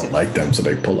that I don't like them, so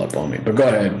they pull up on me. But go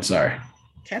ahead. I'm sorry.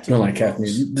 Cats don't like cats.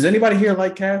 Does anybody here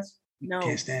like cats? No.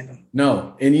 Can't stand them.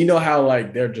 No. And you know how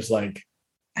they're just like.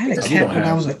 I had a cat when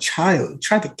I was a child. It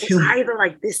tried to kill me. Either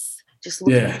like this. Just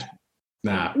look at you.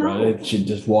 Nah, bro. She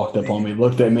just walked up on me,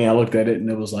 looked at me. I looked at it, and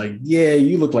it was like, yeah,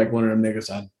 you look like one of them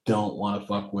niggas I don't want to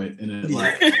fuck with. And it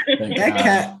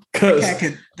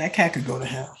that cat could go to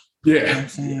hell. Yeah. You know what I'm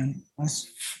saying?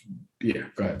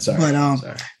 Go ahead. Sorry. But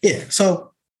sorry. Yeah.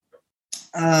 So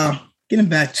getting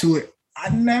back to it, I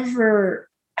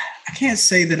can't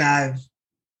say that I've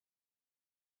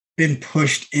been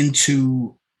pushed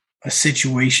into a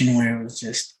situation where it was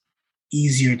just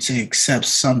easier to accept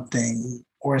something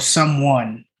or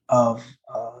someone of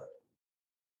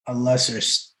a lesser,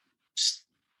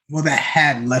 that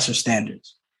had lesser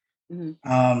standards.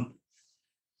 Mm-hmm.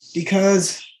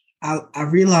 Because I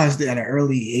realized at an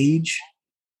early age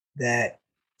that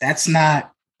that's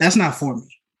not for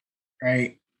me,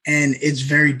 right? And it's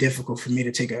very difficult for me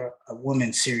to take a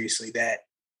woman seriously that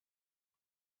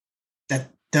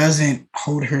doesn't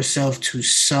hold herself to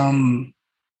some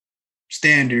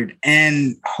standard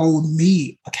and hold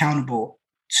me accountable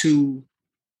to,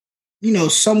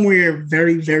 somewhere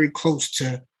very, very close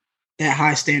to that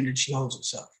high standard she holds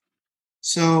herself.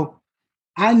 So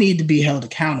I need to be held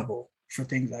accountable for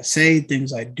things I say,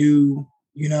 things I do,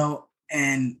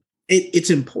 and it's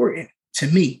important to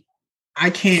me. I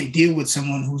can't deal with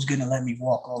someone who's going to let me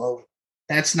walk all over.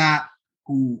 That's not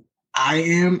who I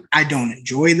am. I don't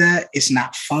enjoy that. It's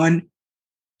not fun.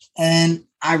 And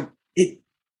it's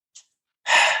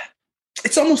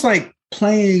almost like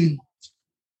playing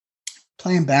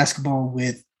basketball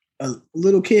with a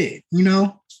little kid,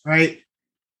 right?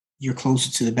 You're closer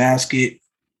to the basket.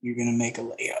 You're going to make a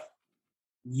layup.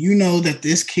 You know that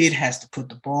this kid has to put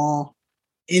the ball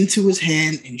into his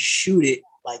hand and shoot it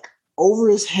like over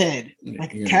his head,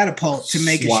 like a catapult to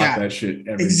make a shot. That shit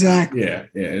exactly. Yeah.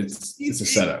 It's a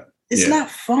setup. It's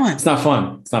not fun. It's not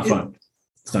fun. It's not fun.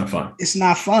 It's not fun. It's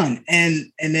not fun.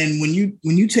 And then when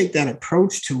you take that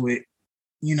approach to it,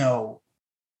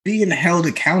 being held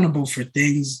accountable for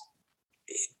things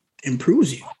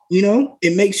improves you.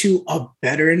 It makes you a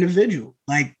better individual.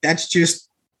 Like, that's just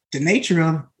the nature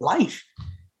of life.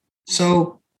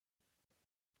 So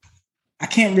I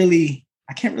can't really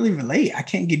relate. I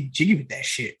can't get jiggy with that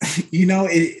shit.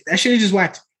 That shit is just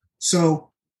whacked.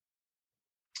 So,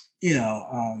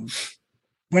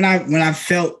 when I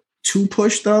felt too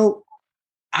pushed though,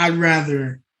 I'd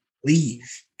rather leave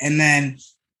and then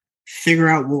figure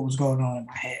out what was going on in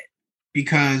my head,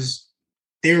 because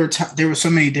there were so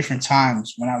many different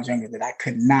times when I was younger that I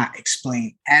could not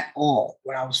explain at all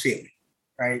what I was feeling.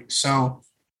 Right. So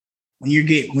when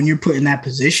you're put in that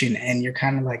position and you're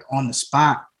kind of like on the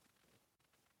spot,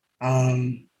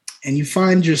 and you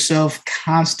find yourself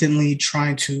constantly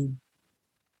trying to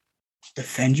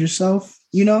defend yourself,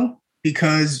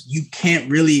 because you can't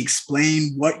really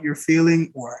explain what you're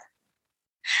feeling or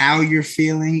how you're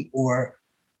feeling or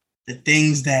the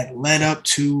things that led up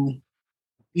to,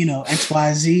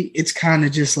 XYZ. It's kind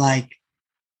of just like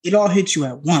it all hits you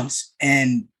at once.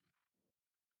 And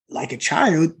like a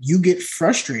child, you get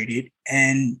frustrated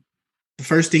and the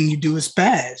first thing you do is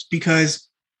spaz because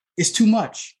it's too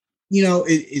much.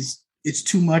 It's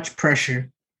too much pressure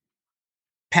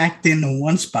packed into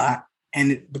one spot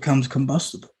and it becomes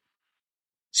combustible.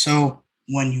 So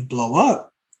when you blow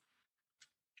up,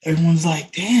 everyone's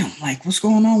like, damn, like, what's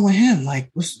going on with him? Like,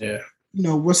 what's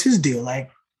his deal? Like,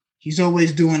 he's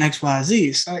always doing XYZ.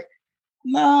 It's like,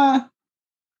 nah,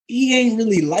 he ain't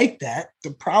really like that.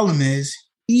 The problem is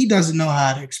he doesn't know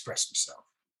how to express himself,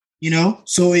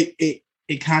 So it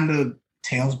kind of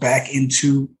tails back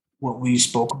into what we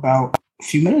spoke about a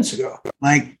few minutes ago,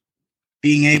 like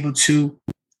being able to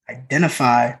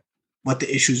identify what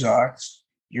the issues are,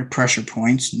 your pressure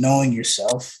points, knowing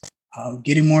yourself,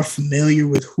 getting more familiar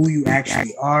with who you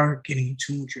actually are, getting in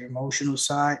tune with your emotional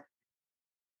side.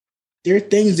 There are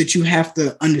things that you have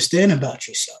to understand about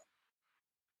yourself.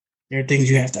 There are things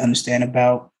you have to understand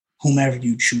about whomever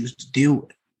you choose to deal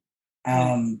with.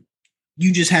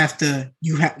 You just have to,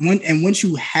 once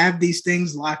you have these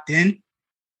things locked in,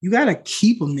 you got to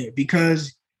keep them there,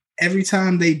 because every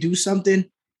time they do something,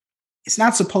 it's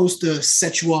not supposed to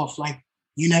set you off like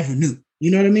you never knew. You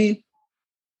know what I mean?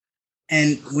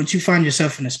 And once you find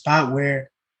yourself in a spot where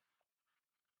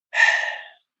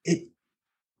it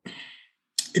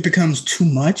becomes too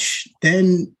much,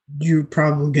 then you're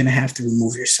probably going to have to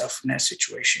remove yourself from that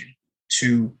situation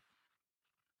to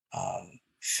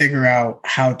figure out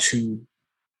how to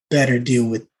better deal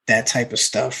with that type of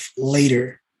stuff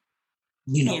later,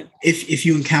 if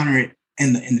you encounter it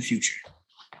in the future.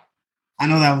 I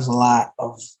know that was a lot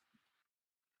of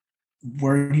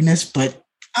wordiness, but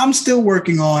I'm still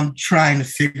working on trying to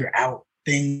figure out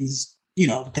things,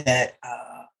 that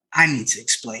I need to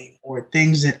explain, or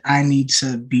things that I need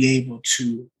to be able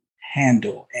to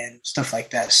handle and stuff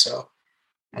like that. So,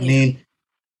 I mean,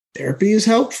 therapy has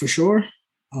helped for sure.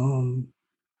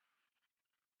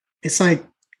 It's like,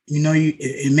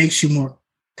 it makes you more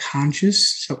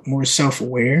conscious, more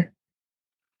self-aware,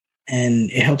 and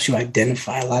it helps you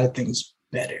identify a lot of things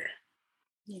better.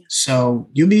 Yeah. So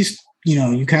you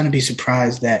kind of be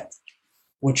surprised at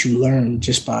what you learn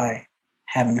just by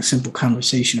having a simple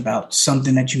conversation about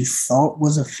something that you thought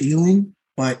was a feeling,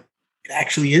 but it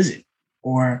actually isn't.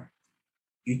 Or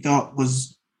you thought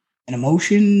was an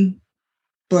emotion,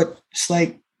 but it's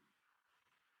like,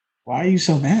 why are you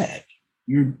so mad?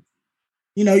 You're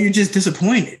just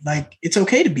disappointed. Like, it's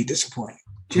okay to be disappointed.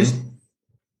 Just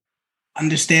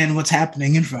understand what's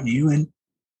happening in front of you and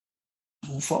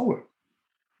move forward.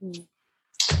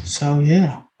 So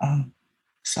yeah,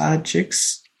 side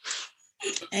chicks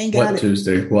ain't got what it.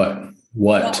 Tuesday?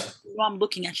 What? No, I'm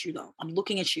looking at you though. I'm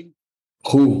looking at you.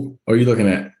 Who are you looking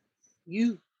at?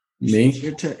 You. Me?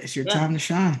 It's your time to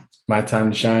shine. My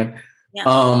time to shine.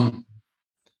 Yeah.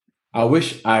 I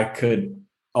wish I could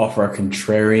offer a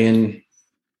contrarian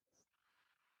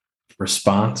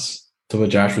response to what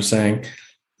Josh was saying.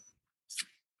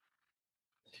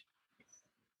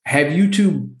 Have you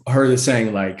two heard the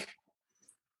saying, like,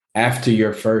 after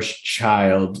your first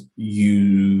child,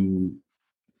 I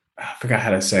forgot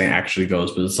how the saying actually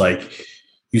goes, but it's like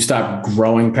you stop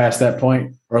growing past that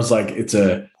point, or it's like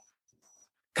gotta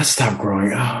stop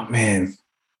growing. Oh man.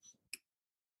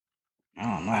 I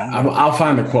don't know. I'll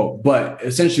find the quote, but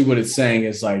essentially what it's saying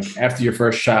is, like, after your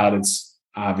first child, it's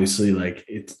obviously like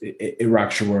it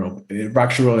rocks your world. It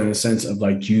rocks your world in the sense of,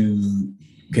 like, you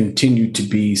continue to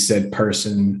be said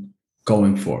person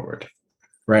going forward,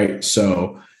 right?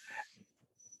 So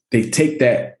they take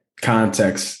that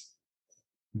context,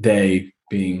 they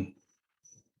being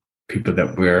people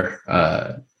that we're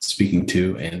speaking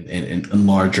to and in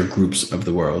larger groups of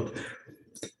the world.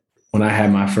 When I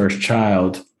had my first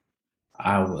child,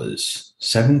 I was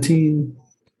 17,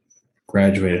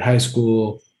 graduated high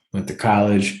school, went to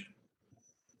college.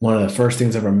 One of the first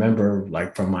things I remember,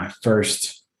 like from my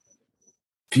first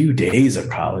few days of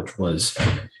college, was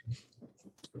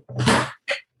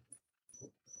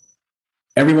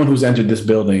everyone who's entered this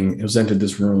building, who's entered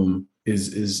this room,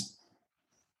 is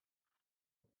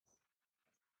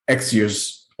X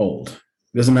years old.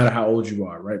 It doesn't matter how old you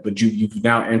are, right? But you've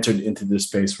now entered into this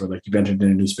space where like you've entered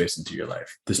in a new space into your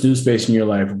life. This new space in your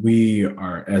life, we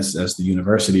are, as the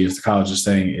university, as the college is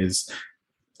saying, is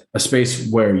a space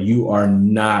where you are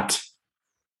not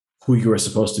who you are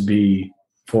supposed to be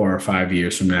 4 or 5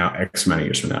 years from now, X amount of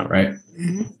years from now, right?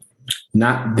 Mm-hmm.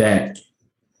 Not that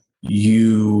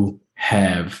you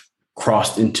have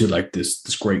crossed into like this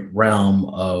great realm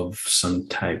of some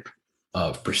type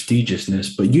of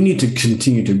prestigiousness, but you need to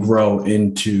continue to grow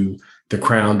into the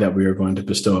crown that we are going to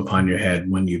bestow upon your head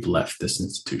when you've left this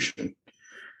institution.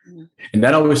 Mm-hmm. And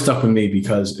that always stuck with me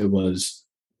because it was,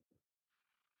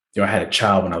 I had a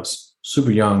child when I was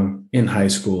super young in high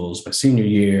school, it was my senior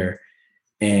year.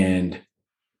 And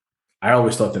I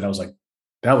always thought that I was like,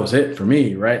 that was it for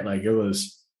me, right? Like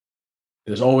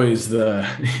there's always the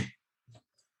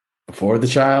before the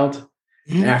child,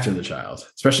 mm-hmm. after the child,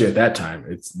 especially at that time.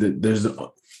 There's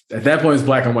at that point it's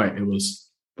black and white. It was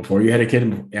before you had a kid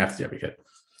and after you have a kid.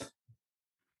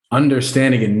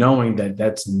 Understanding and knowing that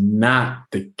that's not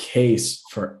the case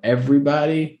for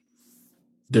everybody,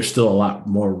 there's still a lot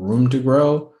more room to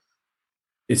grow.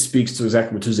 It speaks to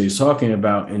exactly what Tuesdee is talking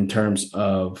about in terms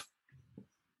of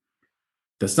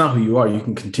that's not who you are. You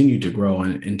can continue to grow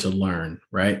and to learn,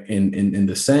 right? And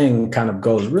the saying kind of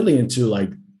goes really into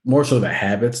like more so the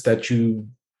habits that you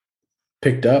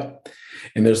picked up.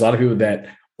 And there's a lot of people that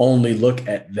only look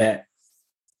at that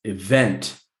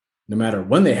event, no matter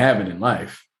when they have it in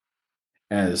life,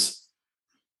 as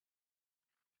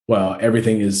well,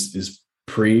 everything is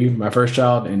pre my first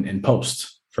child and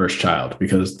post first child,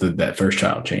 because that first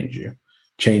child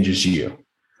changes you.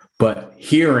 But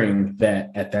hearing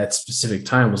that at that specific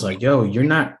time was like, yo,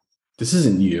 this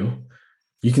isn't you.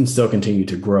 You can still continue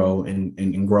to grow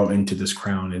and grow into this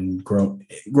crown, and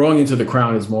growing into the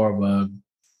crown is more of a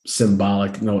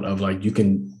symbolic note of like, you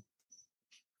can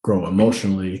grow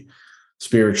emotionally,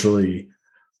 spiritually,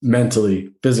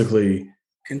 mentally, physically,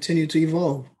 continue to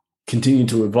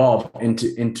evolve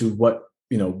into what,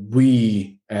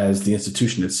 we as the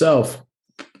institution itself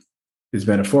is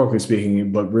metaphorically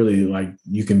speaking, but really like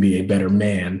you can be a better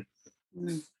man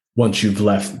once you've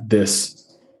left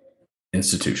this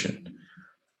institution.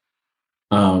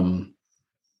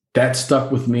 That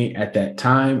stuck with me at that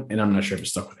time. And I'm not sure if it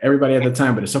stuck with everybody at the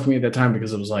time, but it stuck with me at that time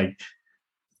because it was like,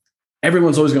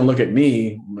 everyone's always going to look at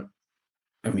me.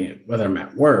 I mean, whether I'm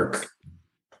at work,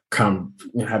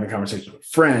 having conversations with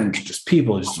friends, just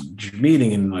people, just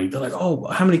meeting, and like, they're like, oh,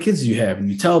 how many kids do you have? And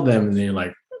you tell them, and then you're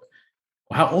like,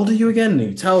 well, how old are you again? And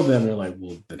you tell them, they're like,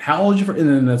 well, then how old are you? And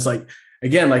then it's like,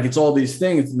 again, like it's all these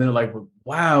things. And they're like,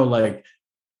 wow, like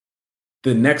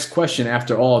the next question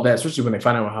after all of that, especially when they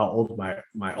find out how old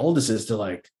my oldest is, they're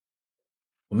like,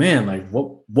 well, man, like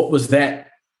what was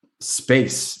that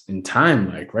space in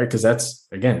time like, right? Because that's,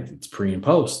 again, it's pre and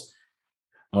post.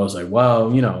 I was like,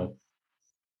 well,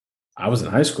 I was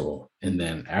in high school, and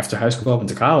then after high school, I went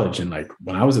to college. And like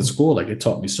when I was at school, like it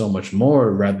taught me so much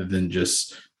more rather than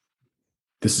just,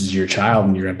 this is your child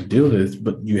and you're going to have to deal with this,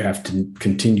 but you have to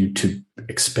continue to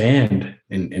expand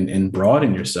and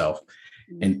broaden yourself.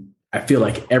 And I feel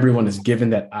like everyone is given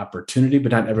that opportunity,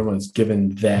 but not everyone is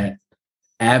given that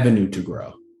avenue to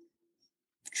grow.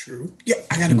 True. Yeah,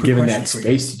 I got a quick given question that for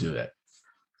space you. to do that.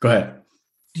 Go ahead.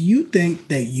 Do you think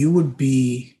that you would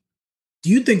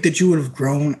have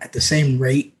grown at the same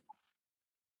rate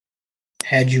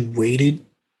had you waited?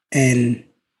 And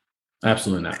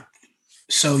absolutely not.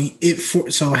 So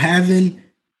having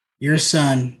your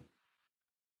son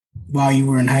while you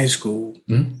were in high school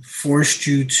forced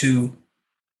you to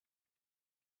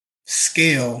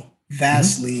scale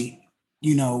vastly,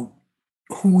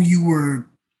 who you were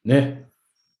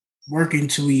working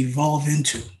to evolve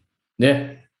into.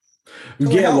 Yeah.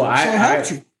 So it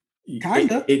helped you.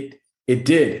 Kinda. It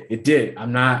did.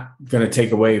 I'm not going to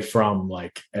take away from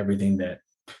like everything that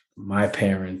my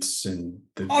parents and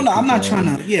I'm not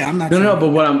trying to. Yeah, I'm not. No. But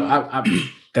what I'm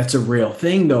that's a real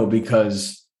thing though,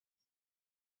 because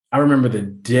I remember the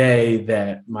day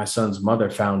that my son's mother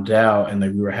found out, and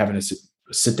like we were having a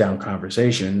sit down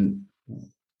conversation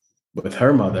with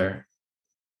her mother.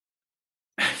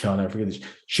 Y'all never forget this.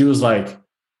 She was like,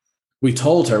 we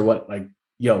told her what, like,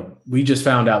 yo, we just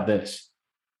found out this.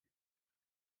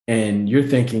 And you're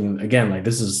thinking, again, like,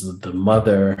 this is the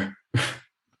mother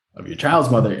of your child's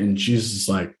mother. And she's just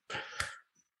like,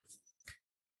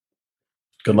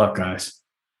 good luck, guys.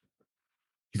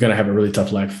 You're going to have a really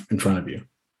tough life in front of you.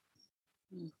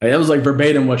 Like, that was like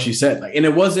verbatim what she said. Like, and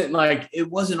it wasn't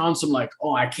on some like,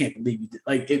 oh, I can't believe you did.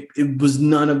 Like, it was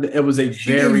none of it. It was a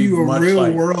She very gave you a much real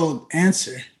like, world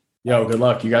answer. yo, good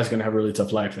luck. You guys are going to have a really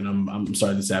tough life. And I'm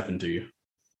sorry this happened to you.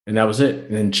 And that was it.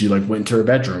 And then she like went into her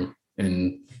bedroom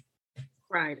and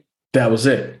Right. that was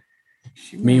it.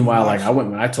 Meanwhile, like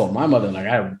when I told my mother, like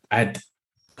I had to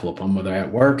pull up my mother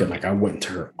at work, and like I went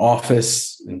to her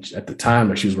office, and at the time,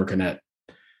 like she was working at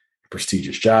a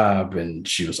prestigious job, and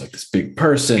she was like this big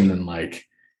person, and like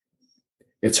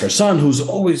it's her son who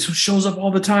shows up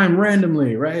all the time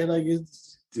randomly, right? Like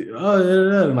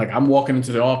and like I'm walking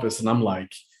into the office, and I'm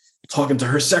like talking to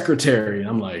her secretary, and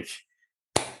I'm like,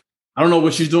 I don't know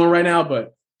what she's doing right now,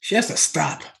 but she has to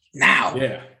stop now.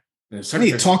 Yeah. I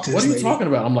need to talk to this. What are you lady. talking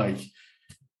about? I'm like,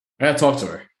 I gotta talk to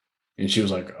her. And she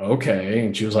was like, okay.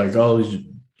 And she was like, oh,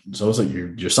 so it's like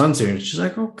your son's here. And she's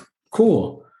like, oh,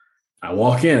 cool. I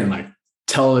walk in and like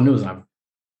tell her the news. And I'm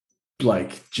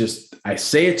like, I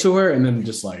say it to her and then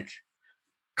just like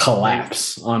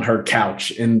collapse on her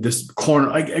couch in this corner.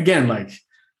 Like, again, like,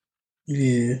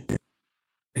 yeah.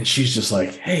 And she's just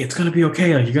like, hey, it's gonna be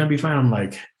okay. Like, you're gonna be fine. I'm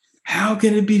like, how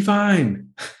can it be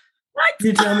fine? What?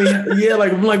 You tell me, yeah,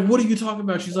 like, I'm like, what are you talking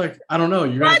about? She's like, I don't know.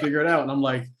 You're going to figure it out. And I'm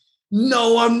like,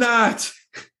 no, I'm not.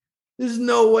 There's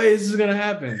no way this is going to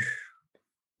happen.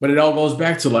 But it all goes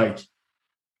back to like,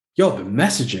 yo, the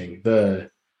messaging,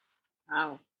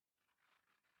 wow.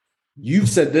 You've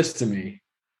said this to me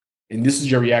and this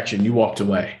is your reaction. You walked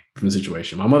away from the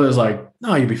situation. My mother's like,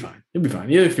 no, you'll be fine. You'll be fine.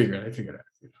 You'll figure it out.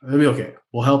 It'll be okay.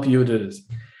 We'll help you do this.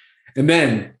 And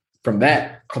then from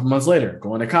that, a couple months later,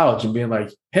 going to college and being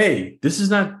like, hey, this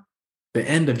is not the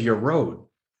end of your road.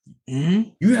 Mm-hmm.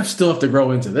 You still have to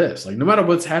grow into this. Like, no matter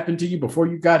what's happened to you before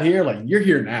you got here, like, you're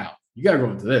here now. You got to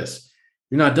grow into this.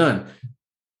 You're not done.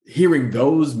 Hearing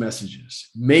those messages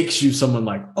makes you someone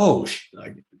like, oh,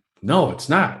 like, no, it's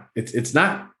not. It's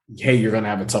not, hey, you're going to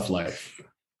have a tough life.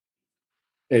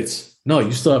 It's, no,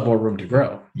 you still have more room to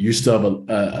grow. You still have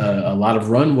a lot of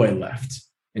runway left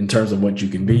in terms of what you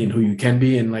can be and who you can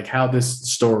be and like how this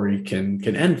story can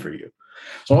end for you.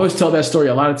 So I always tell that story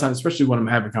a lot of times, especially when I'm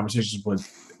having conversations with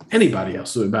anybody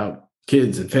else about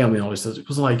kids and family and all this stuff. It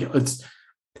was like,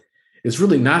 it's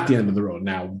really not the end of the road.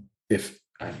 Now, if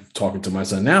I'm talking to my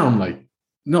son now, I'm like,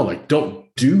 no, like, don't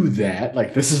do that.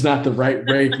 Like, this is not the right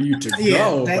way for you to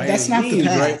go. That's not the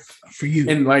path right? for you.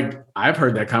 And like, I've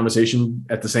heard that conversation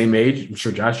at the same age. I'm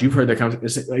sure, Josh, you've heard that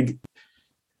conversation. Like,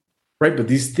 right. But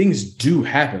these things do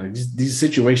happen. Like, these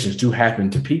situations do happen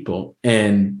to people.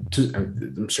 And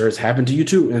I'm sure it's happened to you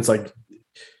too. And it's like,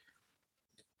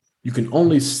 you can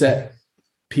only set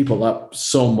people up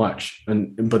so much,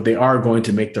 but they are going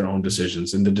to make their own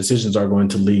decisions, and the decisions are going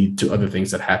to lead to other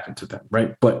things that happen to them.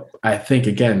 Right. But I think,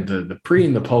 again, the pre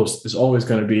and the post is always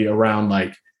going to be around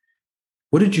like,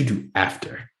 what did you do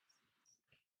after?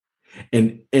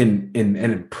 And in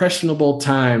impressionable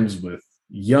times with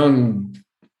young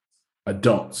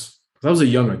adults, because I was a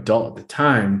young adult at the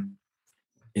time,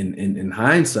 in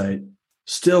hindsight,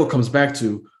 still comes back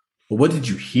to, well, what did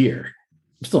you hear?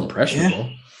 I'm still impressionable.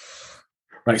 Yeah.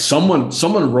 Right.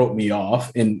 Someone wrote me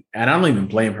off, and I don't even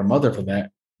blame her mother for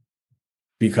that,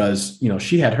 because, you know,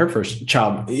 she had her first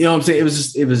child. You know what I'm saying?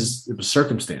 It was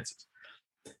circumstances.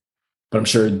 But I'm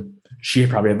sure she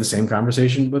probably had the same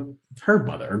conversation with her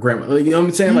mother or grandmother. You know what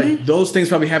I'm saying? Mm-hmm. Like, those things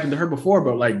probably happened to her before,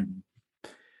 but like,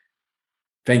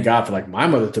 thank God for like my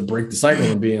mother to break the cycle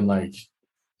and being like,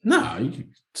 no, you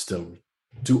can still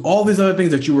do all these other things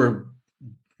that you were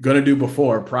going to do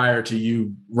before, prior to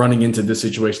you running into this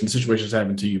situation. The situation's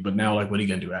happened to you, but now, like, what are you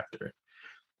going to do after it?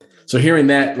 So hearing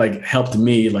that, like, helped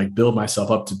me like build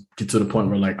myself up to get to the point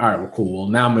where like, all right, well, cool.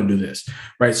 Well, now I'm going to do this.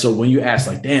 Right. So when you ask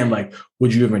like, damn, like,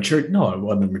 would you have matured? No, I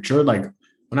wasn't matured. Like,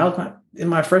 when I was in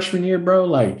my freshman year, bro,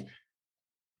 like,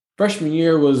 freshman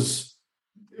year it was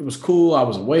cool. I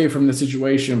was away from the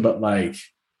situation, but like,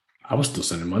 I was still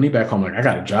sending money back home. Like, I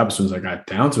got a job as soon as I got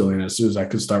down to it. And as soon as I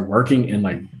could start working and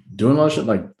like doing all that shit,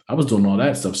 like, I was doing all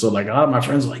that stuff. So like, a lot of my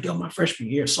friends were like, yo, my freshman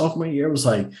year, sophomore year, it was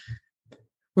like,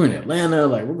 we're in Atlanta,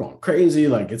 like, we're going crazy.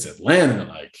 Like, it's Atlanta.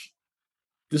 Like,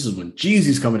 this is when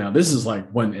Jeezy's coming out. This is like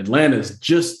when Atlanta is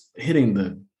just hitting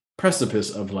the precipice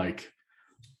of like,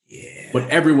 what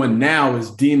everyone now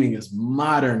is deeming as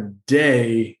modern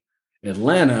day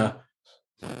Atlanta.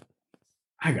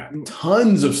 I got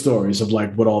tons of stories of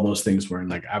like what all those things were. And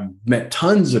like, I've met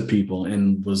tons of people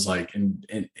and was like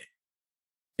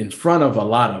in front of a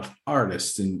lot of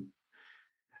artists and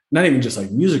not even just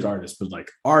like music artists, but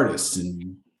like artists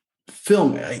and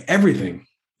film, like everything.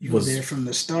 You were there from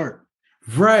the start.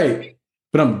 Right.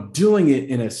 But I'm doing it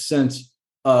in a sense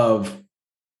of,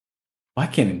 well, I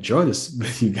can't enjoy this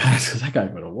with you guys because I got to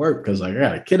go to work because like I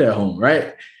got a kid at home.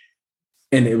 Right.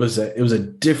 And it was a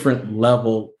different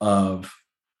level of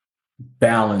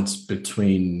balance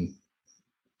between,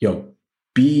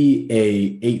 be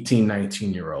a 18,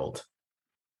 19-year-old,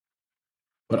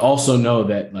 but also know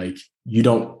that like you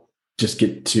don't just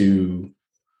get to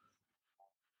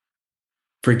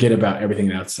forget about everything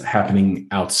that's happening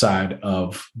outside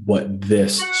of what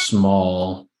this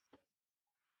small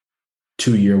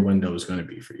 2-year window is going to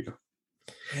be for you.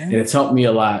 Yeah. And it's helped me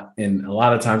a lot. And a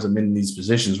lot of times I'm in these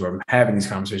positions where I'm having these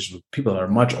conversations with people that are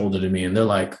much older than me. And they're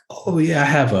like, oh yeah, I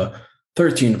have a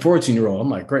 13, 14-year-old. I'm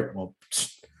like, great. Well,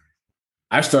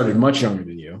 I started much younger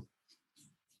than you.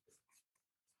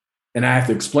 And I have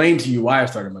to explain to you why I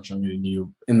started much younger than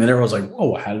you. And then everyone's like,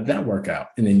 whoa, how did that work out?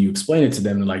 And then you explain it to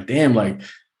them. They're like, damn, like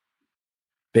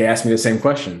they asked me the same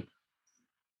question.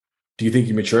 Do you think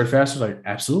you matured faster? Like,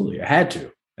 absolutely. I had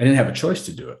to. I didn't have a choice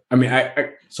to do it. I mean,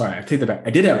 I take that back.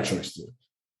 I did have a choice to.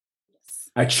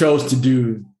 I chose to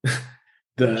do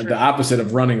the opposite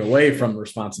of running away from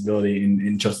responsibility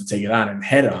and chose to take it on and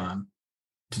head on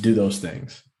to do those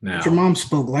things. Now, but your mom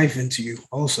spoke life into you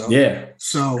also. Yeah.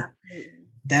 So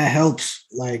that helps.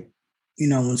 Like,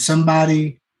 when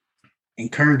somebody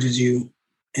encourages you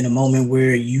in a moment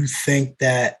where you think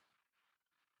that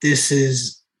this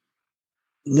is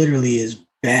literally as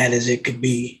bad as it could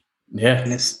be. Yeah.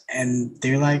 And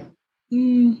they're like,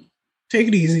 take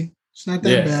it easy. It's not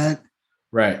that bad.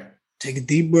 Right. Take a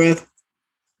deep breath.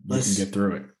 Let's get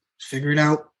through it. Figure it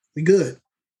out. We good.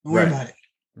 Don't worry about it.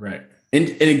 Right. And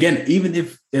again, even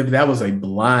if that was a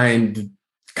blind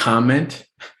comment,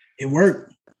 it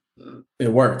worked.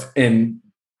 It worked. And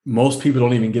most people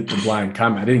don't even get the blind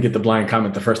comment. I didn't get the blind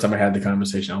comment the first time I had the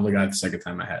conversation. I only got it the second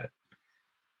time I had it.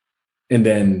 And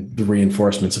then the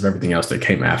reinforcements of everything else that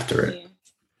came after it.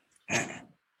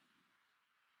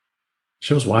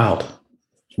 She was wild.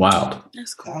 Wild.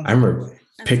 That's cool. I remember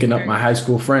picking up my high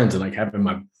school friends and like having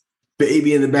my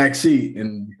baby in the back seat,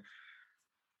 and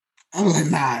I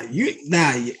was like,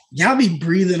 y'all be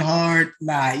breathing hard.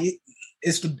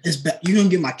 It's bad. You're gonna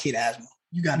get my kid asthma.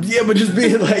 You got but just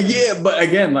being like, but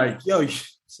again, like, you'd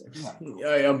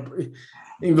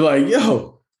be like,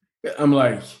 I'm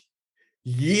like,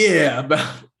 about,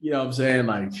 what I'm saying?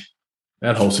 Like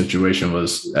that whole situation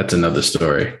that's another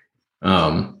story.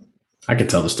 I could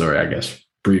tell the story, I guess,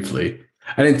 briefly.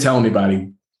 I didn't tell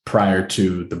anybody prior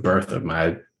to the birth of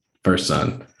my first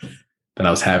son that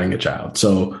I was having a child.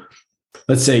 So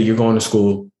let's say you're going to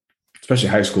school, especially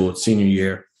high school, senior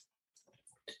year.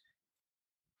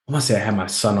 I want to say I had my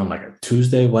son on like a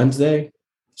Tuesday, Wednesday.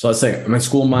 So let's say I'm in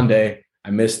school Monday. I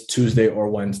missed Tuesday or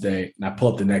Wednesday, and I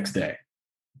pull up the next day.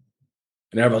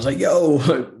 And everyone's like, yo,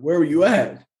 where were you at?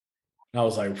 And I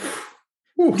was like,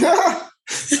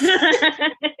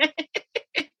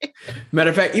 matter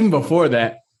of fact, even before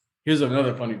that, here's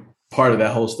another funny part of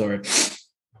that whole story.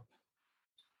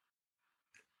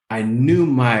 I knew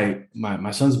my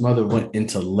son's mother went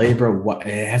into labor.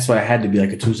 That's why I had to be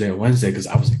like a Tuesday or Wednesday, because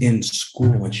I was in school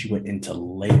when she went into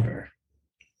labor.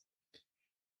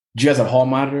 Do you guys have hall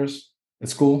monitors at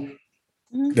school?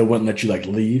 Mm-hmm. They wouldn't let you like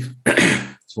leave.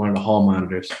 It's one of the hall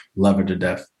monitors. Love her to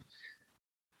death.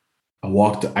 I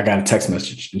got a text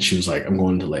message and she was like, I'm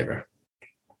going into labor.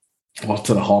 I walked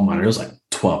to the hall monitor. It was like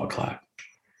 12 o'clock.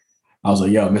 I was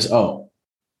like, yo, miss, I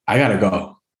gotta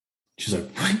go. She's like,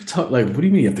 what do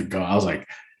you mean you have to go? I was like,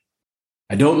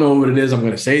 I don't know what it is I'm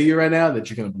going to say to you right now that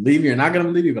you're going to believe me or not going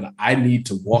to believe me, but I need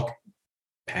to walk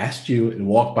past you and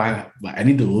walk by. I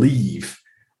need to leave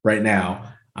right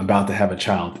now. I'm about to have a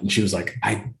child. And she was like,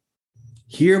 I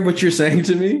hear what you're saying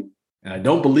to me and I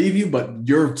don't believe you, but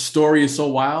your story is so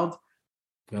wild.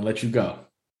 I'm going to let you go.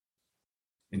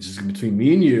 And just between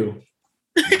me and you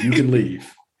can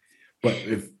leave. But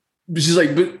she's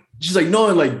like, no,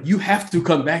 like you have to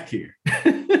come back here.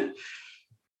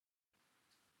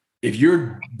 If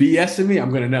you're BSing me,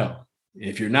 I'm going to know.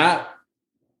 If you're not,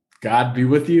 God be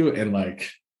with you. And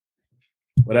like,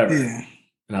 whatever. Yeah.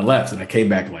 And I left and I came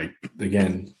back like,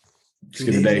 again, just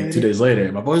get a day, 2 days later.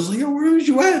 And my boy was like, yo, where was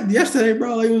you at yesterday,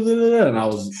 bro? Like, and I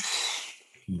was,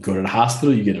 you go to the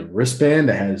hospital, you get a wristband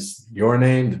that has your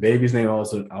name, the baby's name.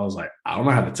 Also, I was like, I don't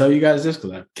know how to tell you guys this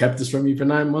because I've kept this from you for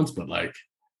 9 months, but like,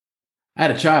 I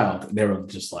had a child. And they were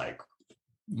just like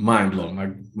mind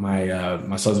blown.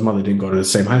 My son's mother didn't go to the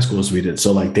same high school as we did,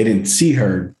 so like they didn't see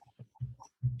her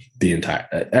the entire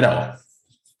at all.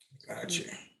 Gotcha.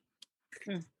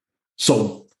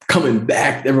 So coming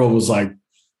back, everyone was like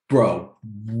bro,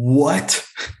 what?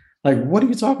 Like, what are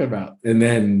you talking about? And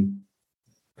then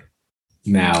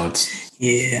now it's,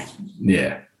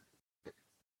 Yeah.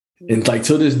 And like,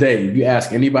 till this day, if you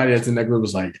ask anybody that's in that group,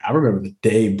 it's like, I remember the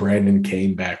day Brandon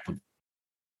came back with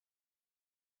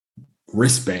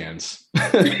wristbands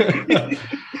and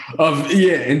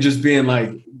just being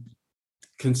like,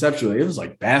 conceptually, it was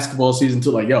like basketball season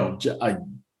too. Like, yo, I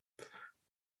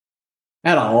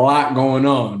had a lot going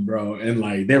on, bro. And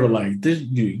like, they were like,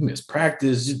 you missed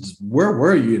practice. Where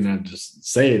were you? And I just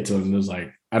say it to them. It was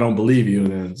like, I don't believe you.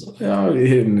 And then it's like,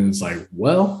 and it's like,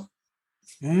 well,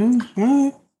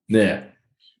 yeah.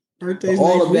 Birthdays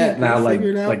all of week, that now, like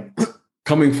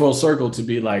coming full circle to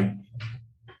be like,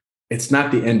 it's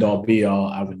not the end all be all.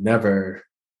 I would never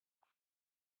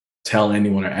tell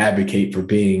anyone or advocate for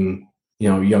being,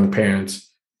 young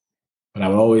parents. But I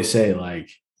would always say, like,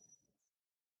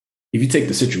 if you take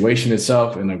the situation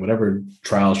itself and like whatever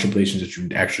trials, tribulations that you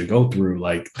actually go through,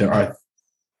 like there are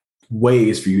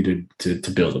ways for you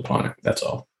to build upon it. That's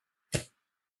all.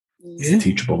 It's a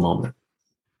teachable moment.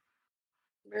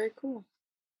 Very cool.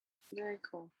 Very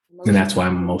cool. And that's why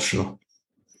I'm emotional.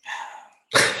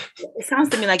 It sounds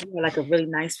to me like you had like a really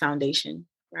nice foundation,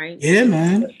 right? Yeah,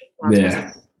 man.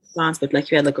 Yeah. But like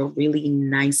you had like a really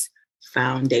nice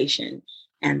foundation.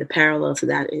 And the parallel to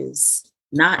that is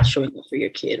not showing up for your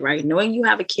kid, right? Knowing you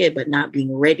have a kid, but not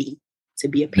being ready to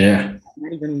be a parent,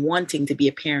 not even wanting to be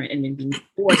a parent, and then being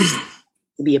forced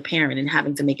to be a parent and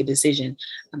having to make a decision.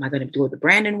 Am I going to do it the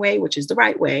Brandon way, which is the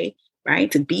right way, right?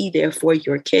 To be there for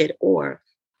your kid, or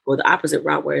go the opposite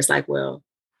route where it's like, well,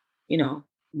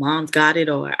 mom's got it,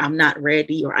 or I'm not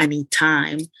ready, or I need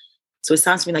time. So it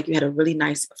sounds to me like you had a really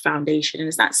nice foundation. And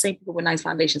it's not saying people with nice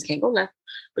foundations can't go left,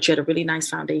 but you had a really nice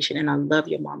foundation. And I love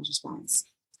your mom's response.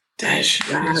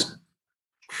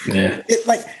 Yeah. It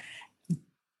like,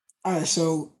 all right,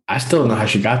 so I still don't know how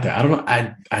she got there. I don't know.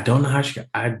 I don't know how she got.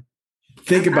 I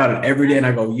think about it every day and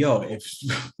I go, yo, if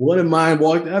one of mine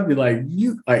walked, I'd be like,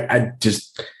 I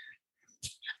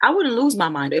wouldn't lose my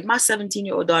mind. If my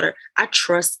 17-year-old daughter, I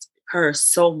trust her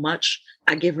so much.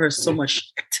 I give her so much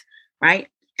shit, right?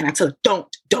 And I tell her, don't,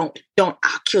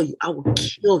 I'll kill you. I will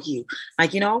kill you.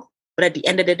 Like, but at the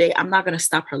end of the day, I'm not going to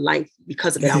stop her life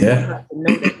because of it. I want her to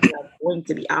know that there are going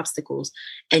to be obstacles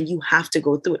and you have to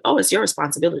go through it. Oh, it's your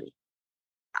responsibility.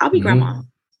 I'll be grandma.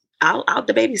 I'll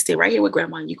the baby stay right here with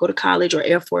grandma. You go to college or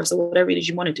Air Force or whatever it is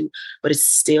you want to do, but it's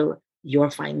still your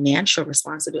financial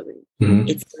responsibility.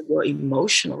 It's your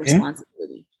emotional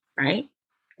responsibility, right?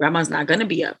 Grandma's not going to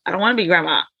be up. I don't want to be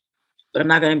grandma, but I'm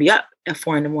not going to be up at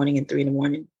 4 a.m. and 3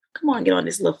 a.m. Come on, get on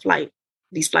this little flight,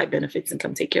 these flight benefits, and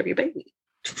come take care of your baby.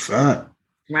 Fun.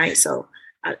 Right? So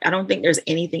I don't think there's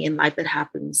anything in life that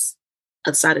happens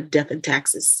outside of death and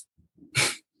taxes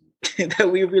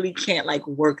that we really can't like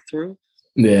work through.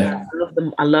 Yeah.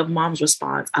 I love mom's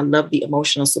response. I love the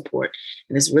emotional support.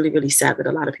 And it's really, really sad that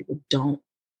a lot of people don't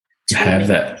have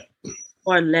that.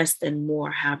 Or less than more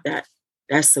have that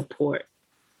support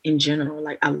in general.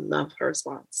 Like, I love her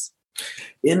response.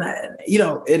 And,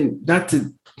 and not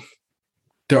to,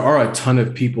 there are a ton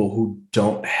of people who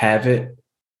don't have it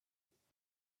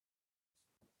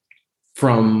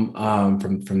from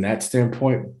that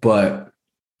standpoint, but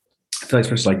I feel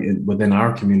like especially like within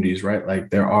our communities, right? Like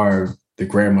there are the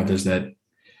grandmothers that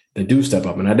do step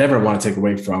up, and I never want to take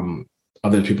away from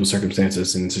other people's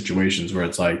circumstances and situations where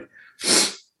it's like,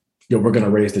 we're going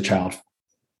to raise the child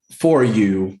for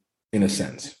you in a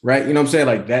sense, right? You know what I'm saying?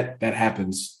 Like that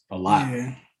happens a lot.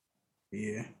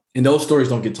 Yeah. And those stories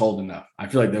don't get told enough. I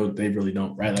feel like they really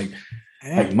don't, right?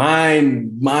 Like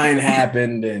mine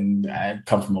happened, and I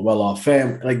come from a well-off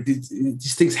family. Like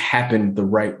these things happen the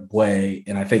right way,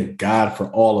 and I thank God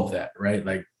for all of that, right?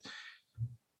 Like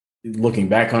looking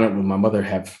back on it, would my mother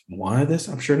have wanted this?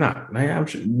 I'm sure not. I'm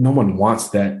sure no one wants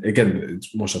that. Again,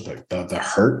 it's more so the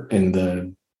hurt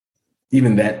and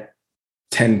even that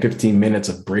 10, 15 minutes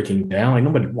of breaking down. Like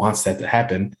nobody wants that to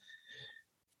happen.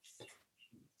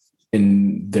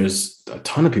 And there's a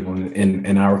ton of people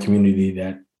in our community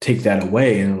that take that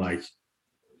away and are like,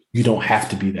 you don't have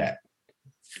to be that.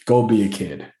 Go be a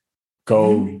kid.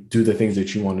 Go do the things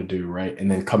that you want to do, right? And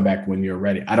then come back when you're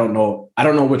ready. I don't know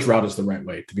which route is the right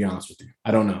way, to be honest with you.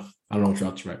 I don't know which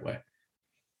route's the right way.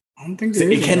 I don't think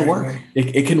it can work.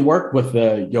 It can work with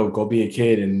go be a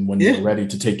kid, and when you're ready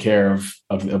to take care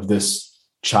of this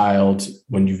child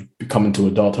when you come into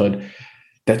adulthood,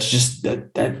 that's just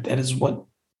that is what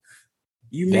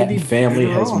that family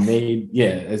has made.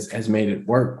 Has made it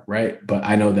work, right? But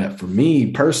I know that for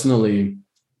me personally,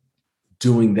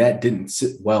 doing that didn't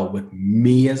sit well with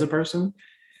me as a person.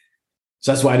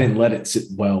 So that's why I didn't let it sit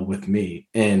well with me.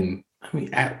 And I mean,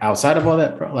 outside of all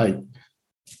that, bro, like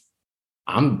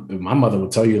my mother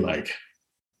would tell you, like,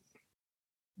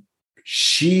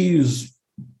 she's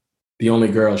the only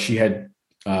girl. She had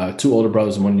 2 older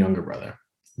brothers and 1 younger brother.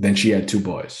 Then she had 2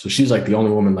 boys. So she's like the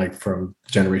only woman, like, from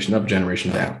generation up,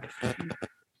 generation down.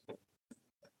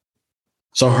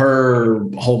 So her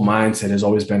whole mindset has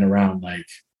always been around, like,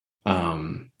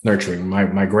 nurturing.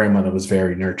 My grandmother was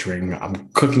very nurturing. I'm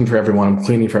cooking for everyone. I'm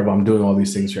cleaning for everyone. I'm doing all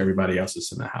these things for everybody else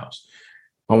that's in the house.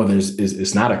 My mother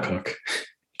is not a cook,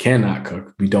 cannot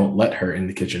cook. We don't let her in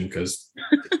the kitchen because,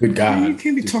 good God. You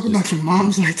can't be talking about your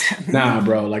moms like that, man. Nah,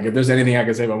 bro. Like, if there's anything I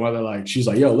can say about my mother, like, she's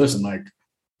like, yo, listen, like,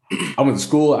 I went to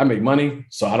school. I make money,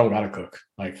 so I don't got to cook.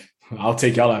 Like, I'll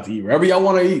take y'all out to eat wherever y'all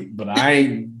want to eat, but I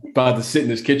ain't about to sit in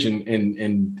this kitchen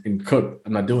and cook.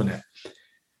 I'm not doing that.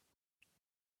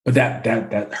 But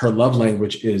that her love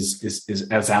language is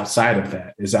as outside of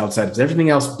that, is outside of everything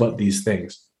else but these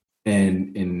things.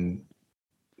 And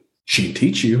she can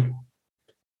teach you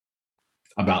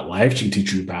about life. She can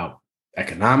teach you about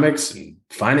economics and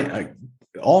finance, like,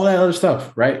 all that other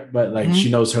stuff, right? But, like,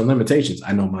 she knows her limitations.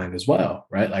 I know mine as well,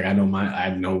 right? Like, I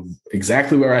know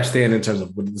exactly where I stand in terms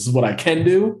of, this is what I can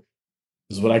do.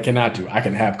 This is what I cannot do. I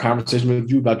can have conversation with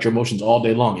you about your emotions all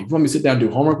day long. If you want me to sit down and do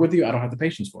homework with you, I don't have the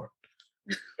patience for it.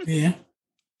 Yeah.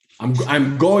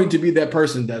 I'm going to be that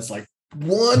person that's like,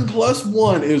 1 +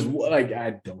 1 is what, like,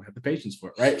 I don't have the patience for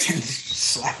it, right?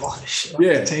 Slap all this shit on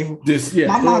the table.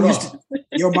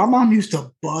 My mom used to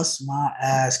bust my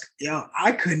ass. Yo,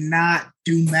 I could not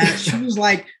do math. She was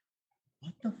like,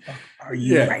 what the fuck are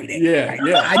you writing? Yeah,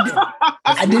 like,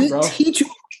 I didn't teach you.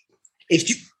 If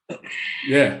you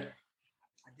I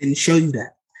didn't show you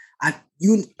that.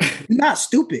 You're not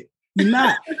stupid. You're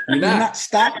not.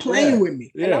 Stop playing with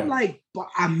me. And I'm like, but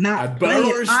I'm not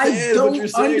playing. I don't understand what you're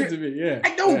saying to me. Yeah.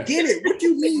 I don't get it. What do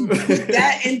you mean? Put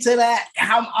that into that.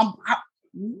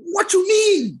 What you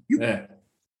mean?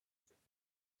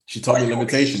 She taught me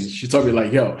limitations. She told me,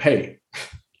 like, yo, hey,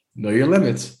 know your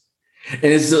limits. And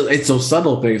it's those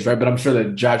subtle things, right? But I'm sure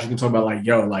that, Josh, you can talk about, like,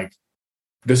 yo, like,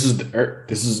 this is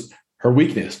her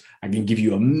weakness. I can give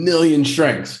you 1,000,000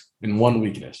 strengths in 1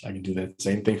 weakness. I can do that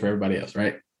same thing for everybody else,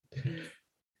 right?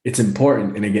 It's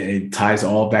important. And again, it ties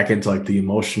all back into, like, the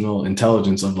emotional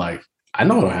intelligence of, like, I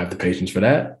know I don't have the patience for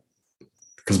that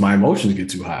because my emotions get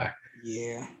too high.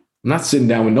 Yeah. I'm not sitting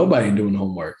down with nobody and doing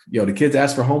homework. Yo, the kids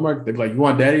ask for homework. They're like, you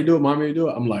want daddy to do it? Mommy to do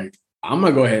it? I'm like, I'm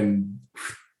going to go ahead and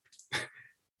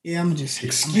I'm just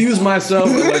excuse myself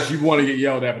unless you want to get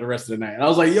yelled at for the rest of the night. And I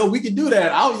was like, yo, we can do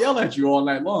that. I'll yell at you all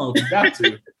night long if you got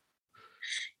to.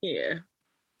 Yeah.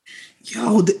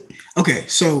 Yo, okay,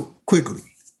 so quickly.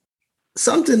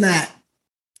 Something that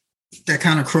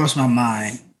kind of crossed my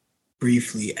mind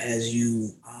briefly as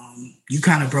you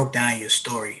kind of broke down your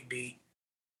story, B.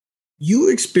 You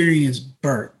experienced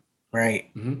birth,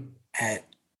 right? Mm-hmm. At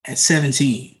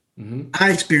 17. Mm-hmm.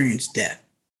 I experienced death,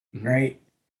 mm-hmm. right?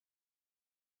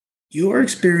 Your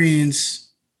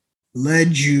experience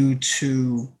led you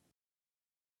to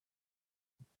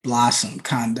blossom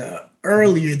kind of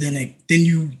earlier than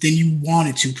you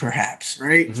wanted to, perhaps,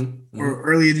 right? Mm-hmm. Mm-hmm. Or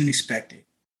earlier than expected.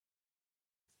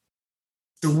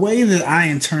 The way that I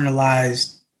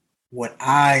internalized what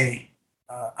I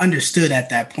understood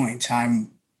at that point in time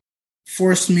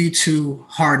forced me to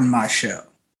harden my shell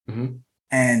mm-hmm.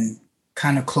 and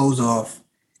kind of close off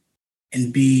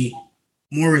and be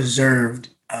more reserved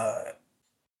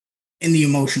in the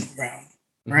emotional realm,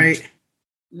 right?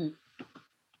 Mm-hmm.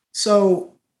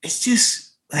 So it's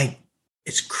just like,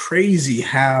 it's crazy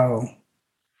how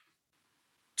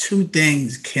 2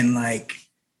 things can, like,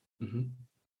 mm-hmm.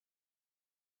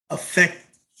 affect,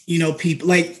 people.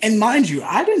 Like, and mind you,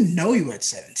 I didn't know you at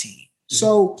 17. Mm-hmm.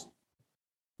 So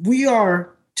we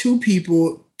are 2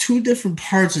 people, 2 different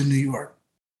parts of New York,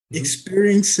 mm-hmm.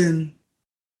 experiencing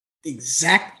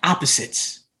exact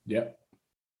opposites. Yep.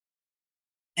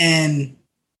 And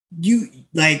you,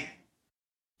 like,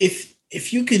 if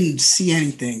you can see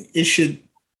anything, it should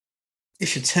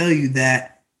tell you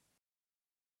that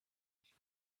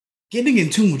getting in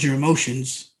tune with your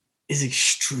emotions is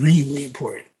extremely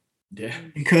important. Yeah.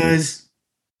 Because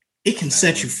it can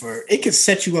set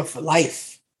you up for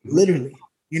life, literally.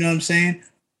 You know what I'm saying?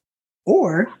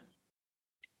 Or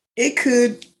it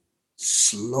could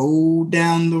slow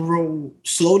down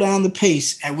the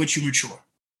pace at which you mature.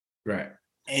 Right.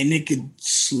 And it could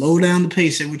slow down the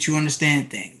pace at which you understand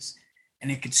things. And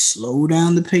it could slow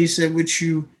down the pace at which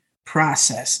you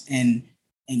process and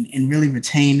really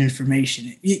retain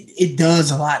information. It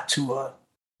does a lot to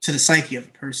the psyche of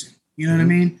a person. You know mm-hmm.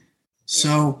 what I mean?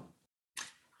 So,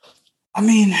 I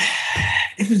mean,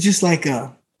 it was just like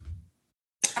it's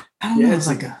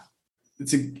like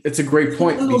it's a great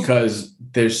point because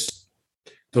there's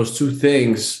those two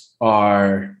things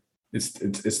are it's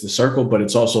the circle, but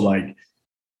it's also like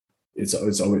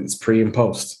it's pre and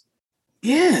post.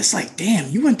 Yeah, it's like,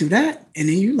 damn, you went through that, and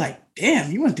then you like,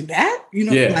 damn, you went through that.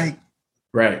 Yeah, like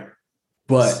right.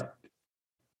 But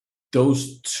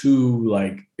those two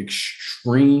like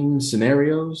extreme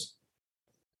scenarios,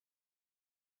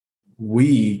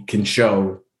 we can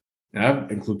show, and I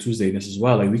include Tuesdee in this as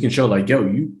well. Like we can show, like, yo,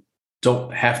 you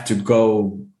don't have to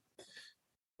go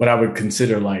what I would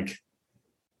consider like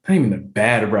not even the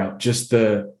bad route, just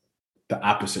the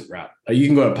opposite route. Like you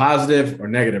can go a positive or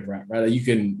negative route, right?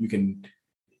 Like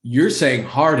you're saying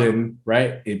harden,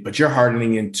 right? But you're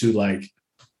hardening into like,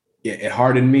 yeah, it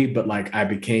hardened me, but like I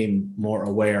became more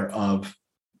aware of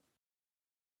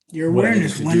your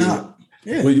awareness went up.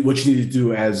 Yeah. What you need to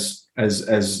do as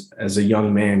a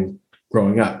young man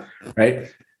growing up,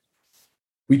 right?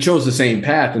 We chose the same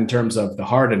path in terms of the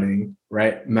hardening,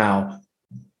 right? Now,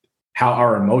 how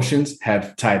our emotions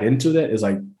have tied into that is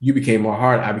like you became more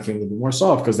hard, I became a little bit more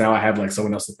soft because now I have like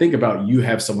someone else to think about. You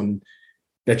have someone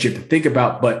that you have to think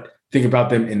about, but think about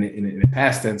them in the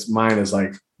past tense. Mine is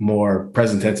like more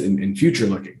present tense and future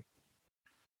looking.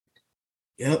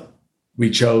 Yep.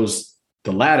 We chose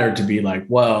the latter to be like,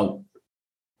 well,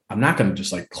 I'm not going to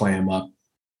just like clam up.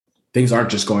 Things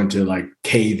aren't just going to like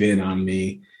cave in on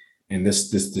me. And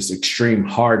this extreme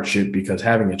hardship, because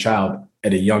having a child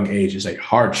at a young age is a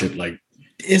hardship. Like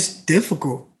it's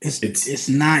difficult. It's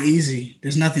not easy.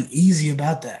 There's nothing easy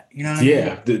about that. You know what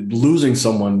I mean? Losing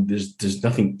someone, there's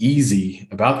nothing easy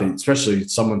about that, especially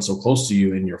someone so close to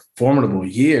you in your formidable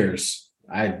years.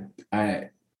 I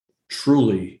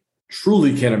truly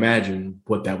can't imagine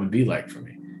what that would be like for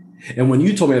me. And when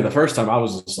you told me that the first time, I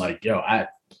was just like, yo,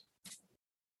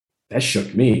 that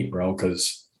shook me, bro,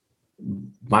 because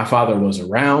my father was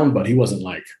around, but he wasn't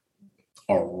like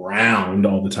around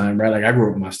all the time, right? Like I grew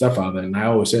up with my stepfather, and I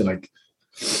always say like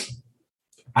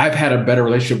I've had a better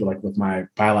relationship with my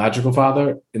biological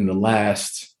father in the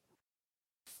last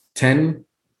 10,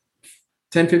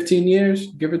 15 years,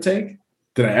 give or take,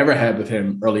 than I ever had with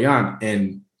him early on.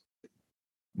 And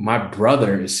my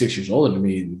brother is 6 years older than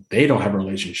me, and they don't have a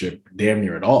relationship damn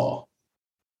near at all.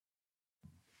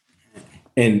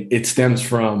 And it stems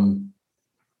from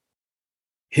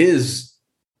his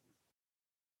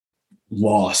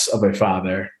loss of a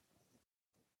father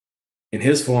in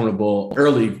his formidable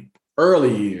early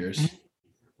years.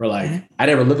 Where like I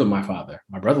never lived with my father.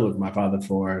 My brother lived with my father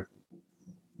for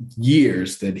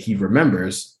years that he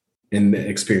remembers and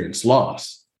experienced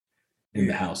loss in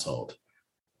the household.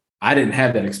 I didn't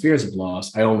have that experience of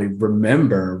loss. I only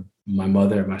remember my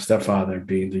mother and my stepfather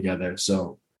being together.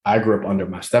 So I grew up under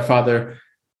my stepfather,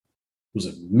 who was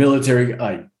a military,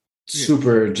 like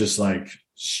super just like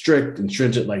strict and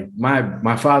stringent. Like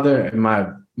my father and my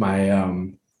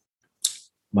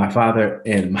father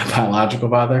and my biological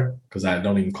father, because I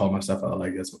don't even call my stepfather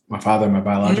like this. My father and my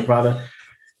biological father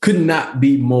could not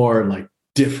be more like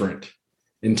different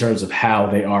in terms of how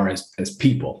they are as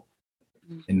people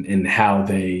and how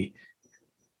they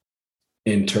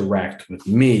interact with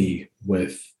me,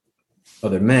 with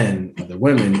other men, other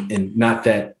women, and not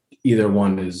that either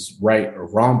one is right or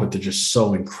wrong, but they're just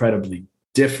so incredibly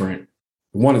different.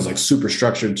 One is like super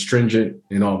structured, stringent,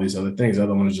 and all these other things. The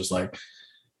other one is just like,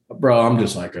 bro, I'm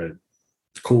just like a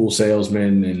cool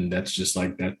salesman, and that's just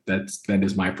like that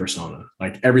is my persona.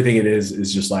 Like everything it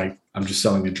is just like I'm just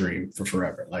selling a dream for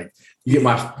forever. Like you get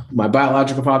my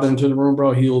biological father into the room,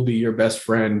 bro, he will be your best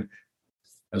friend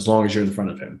as long as you're in front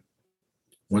of him.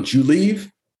 Once you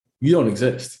leave, you don't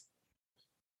exist.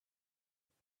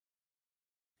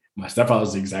 My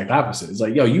stepfather's the exact opposite. It's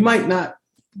like, yo, you might not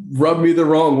rub me the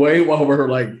wrong way while we're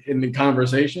like in the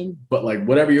conversation, but like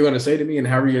whatever you're going to say to me and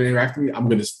however you're going to interact with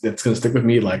me, that's going to stick with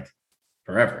me like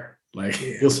forever. Like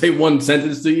he'll say one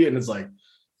sentence to you and it's like,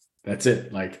 that's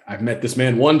it. Like I've met this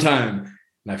man one time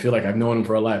and I feel like I've known him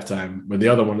for a lifetime. But the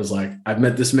other one is like, I've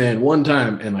met this man one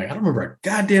time and like, I don't remember a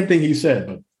goddamn thing he said,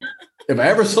 but if I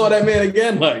ever saw that man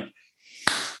again, like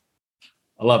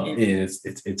I love it. And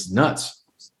it's nuts.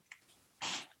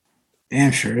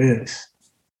 Damn sure is.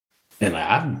 And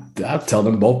I tell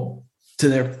them both to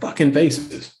their fucking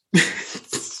faces.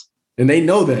 And they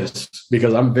know this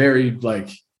because I'm very like,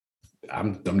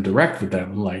 I'm direct with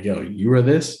them. I'm like, yo, you are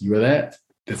this, you are that.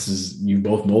 You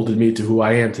both molded me to who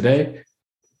I am today.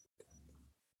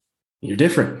 You're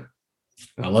different.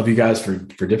 And I love you guys for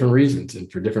different reasons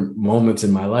and for different moments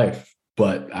in my life.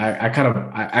 But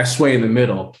I sway in the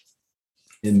middle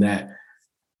in that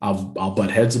I'll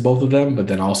butt heads with both of them, but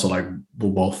then also like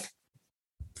we'll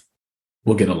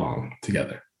get along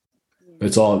together.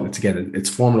 It's again, it's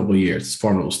formidable years, it's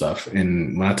formidable stuff.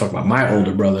 And when I talk about my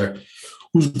older brother,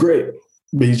 who's great,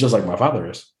 but he's just like my father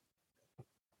is.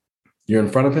 You're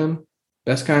in front of him,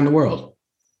 best guy in the world.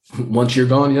 Once you're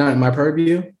gone, you're not in my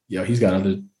purview. Yo, he's got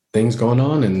other things going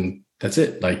on, and that's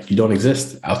it. Like, you don't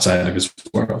exist outside of his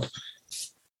world.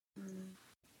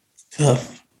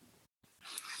 Tough.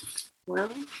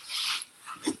 Well,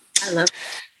 I love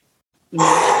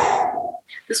it.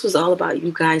 This was all about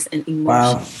you guys and emotion.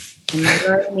 Wow. And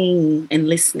learning and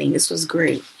listening. This was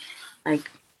great. Like,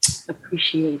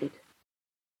 appreciated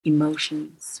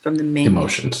emotions from the main.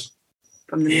 Emotions.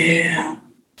 From the main.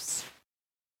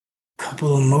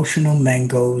 Couple emotional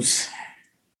mangoes.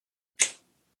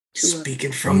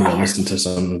 Speaking I'm from gonna listen to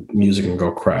some music and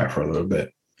go cry for a little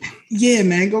bit. Yeah,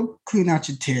 man, go clean out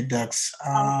your tear ducts.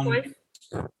 Huh?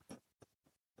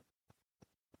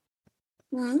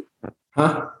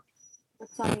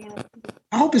 I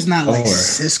hope it's not like Or-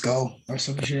 Cisco or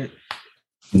some shit.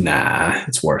 Nah,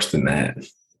 it's worse than that.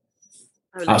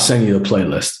 I'll send you the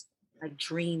playlist. Like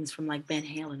Dreams from like Van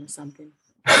Halen or something.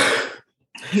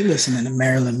 He listening to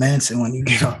Marilyn Manson when you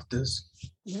get off this.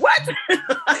 What?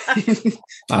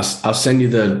 I'll send you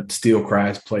the Steel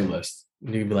Cries playlist.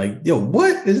 And you'll be like, yo,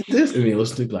 what is this? And you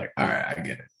listen to it, be like, all right, I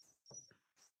get it.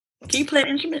 Can you play an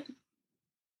instrument?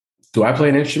 Do I play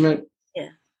an instrument? Yeah.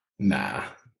 Nah.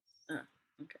 Okay.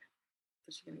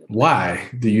 Why?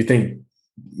 Do you think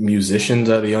musicians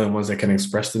are the only ones that can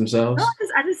express themselves? No,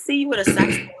 I just see you with a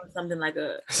saxophone or something like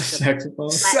a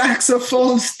saxophone.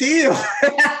 Saxophone steel.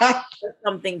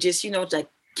 Something just, like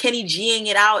Kenny G'ing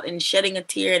it out and shedding a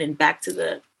tear and then back to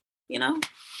the,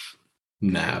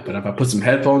 Nah, but if I put some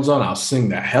headphones on, I'll sing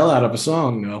the hell out of a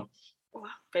song, though. Wow.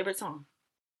 Favorite song?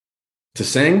 To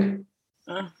sing?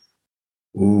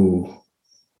 Ooh.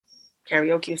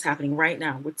 Karaoke is happening right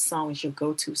now. Which song is your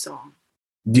go-to song?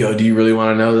 Yo, do you really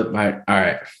want to know that all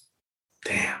right.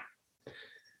 Damn.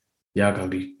 Y'all gonna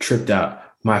be tripped out.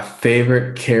 My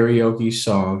favorite karaoke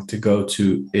song to go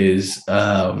to is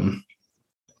Backstreet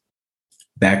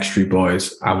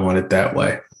Boys, I Want It That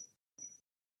Way.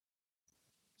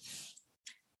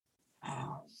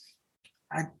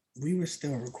 We were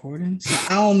still recording, so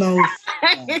I don't know.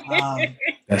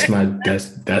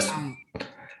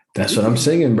 That's what I'm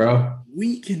singing, bro.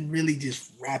 We can really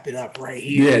just wrap it up right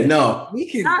here. Yeah, no. We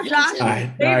can. Nah, Josh,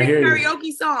 I favorite hear you.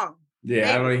 karaoke song.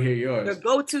 Yeah, I want to hear yours. Your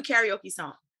go-to karaoke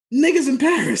song. Niggas in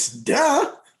Paris.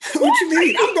 Duh. What you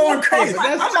mean? I'm going crazy.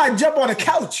 I might jump on a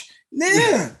couch.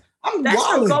 Yeah. I'm That's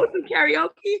wilding. your go-to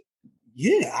karaoke?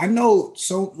 Yeah, I know.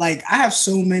 So, like, I have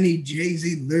so many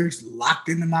Jay-Z lyrics locked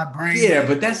into my brain. Yeah,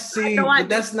 but that's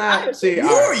not.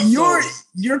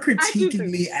 You're critiquing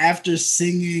me after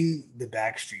singing the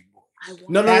Backstreet Boys.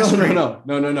 No.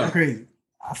 Crazy.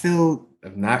 I feel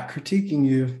I'm not critiquing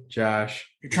you, Josh.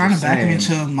 You're trying to back me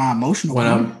into my emotional. When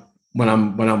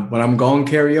I'm going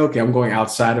karaoke, I'm going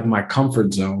outside of my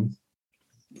comfort zone.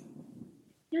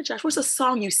 Yeah, Josh, what's a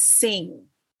song you sing?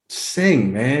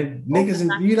 Sing, man.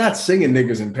 You're not singing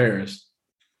Niggas in Paris.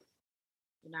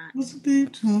 You're not. No,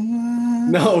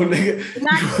 nigga. You're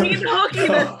not singing the hook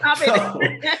either. Stop it.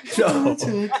 No.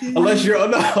 Unless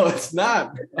it's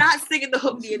not. You're not singing the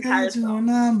hook the entire song.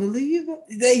 Unbeliever.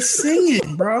 They sing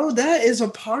it, bro. That is a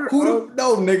part of.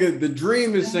 No, nigga. The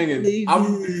Dream is singing.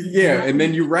 And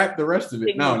then you rap the rest of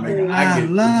it. No, nigga. I get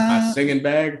my singing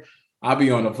bag. I'll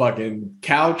be on a fucking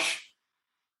couch.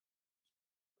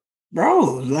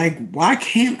 Bro, like, why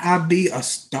can't I be a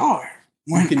star?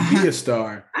 You can be a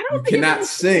star. I don't think you cannot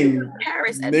sing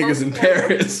Niggas in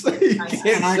Paris. You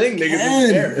can't sing Niggas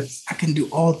in Paris. I can do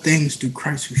all things through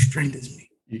Christ who strengthens me.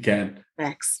 You can.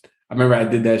 Facts. I remember I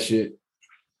did that shit,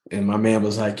 and my man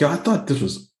was like, yo, I thought this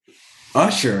was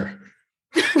Usher.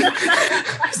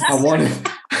 I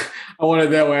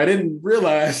wanted that way. I didn't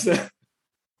realize that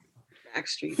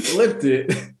Backstreet flipped it.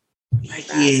 Like,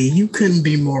 yeah, you couldn't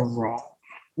be more wrong.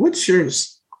 What's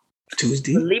yours,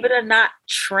 Tuesdee? Believe it or not,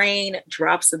 Train,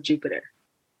 Drops of Jupiter.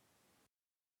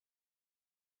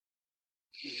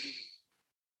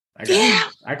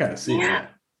 I gotta see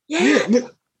that. Yeah.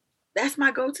 That's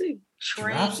my go-to.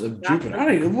 Train, Drops of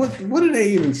Jupiter. What do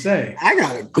they even say? I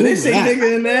gotta go. Do they say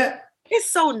nigga in that?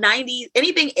 It's so 90s.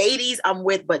 Anything 80s I'm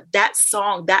with, but that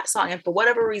song, and for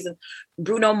whatever reason,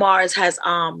 Bruno Mars has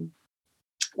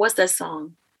what's that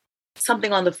song?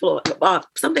 Something on the floor.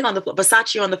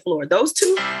 Versace on the floor. Those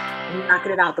two,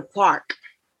 knocking it out the park.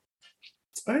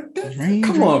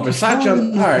 Come on, Versace.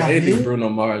 All right, anything Bruno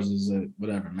Mars is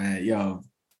whatever, man. Yo,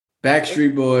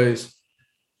 Backstreet Boys.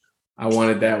 I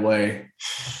Want It That Way.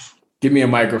 Give me a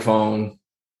microphone.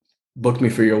 Book me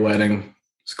for your wedding.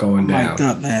 It's going down. Mic'd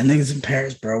up, man. Niggas in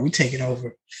Paris, bro. We taking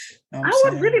over. You know I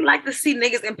would really like to see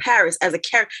niggas in Paris as a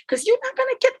karaoke, because you're not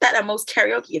gonna get that at most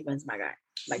karaoke events, my guy.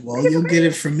 Like, well, you'll get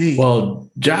it from me. Well,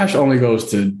 Josh only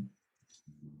goes to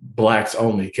blacks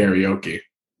only karaoke.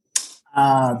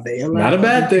 Not a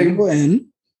bad thing.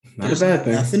 Not a bad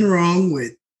thing. Nothing wrong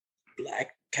with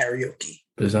black karaoke.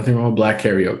 There's nothing wrong with black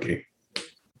karaoke.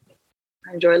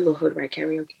 I enjoy a little hood rat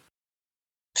karaoke.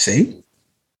 See?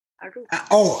 I do.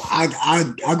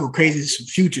 I go crazy to some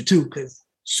Future too, because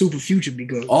Super Future be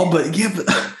good. Oh, but you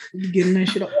be getting that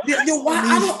shit up. Yo,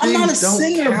 why? I'm not a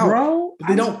singer, bro. But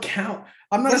they don't count.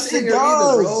 I'm not a singer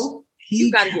either, bro.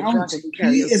 He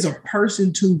is a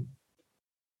person too.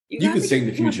 You can sing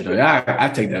the Future though. I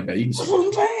take that back. That's what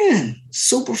I'm saying.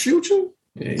 Super Future.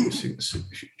 Yeah, you can sing the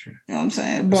Super Future. You know what I'm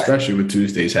saying? But, especially with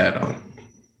Tuesday's hat on.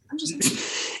 I'm just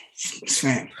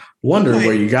saying. Wondering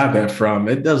where you got that from.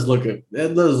 It does look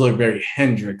very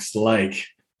Hendrix-like.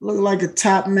 Look like a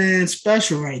top man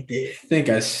special right there. I think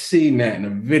I seen that in a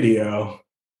video.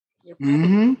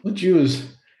 Mm-hmm. What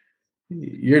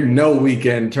your no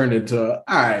weekend turned into all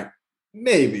right,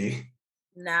 maybe.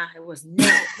 Nah, it was no.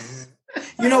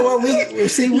 You know what?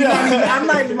 I'm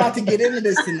not even about to get into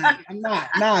this tonight. I'm not.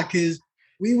 Because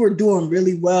we were doing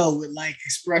really well with like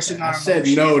expressing our said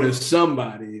emotions. No to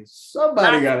somebody.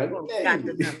 Somebody got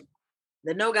it.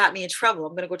 The no got me in trouble.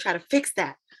 I'm gonna go try to fix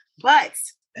that. But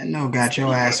that no got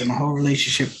your ass in the whole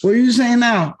relationship. What are you saying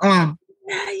now? Yeah.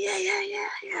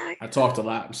 I talked a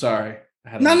lot. I'm sorry.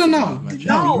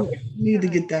 No. You need to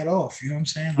get that off. You know what I'm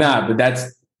saying? Nah, but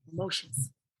that's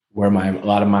emotions. Where a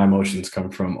lot of my emotions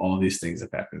come from. All these things have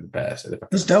happened in the past.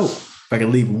 That's dope. If I could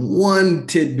leave one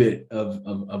tidbit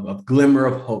of glimmer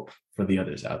of hope for the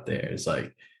others out there, it's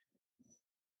like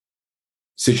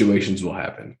situations will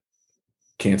happen.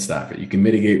 Can't stop it. You can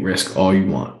mitigate risk all you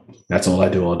want. That's all I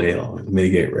do all day long.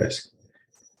 Mitigate risk.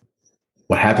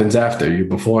 What happens after? You're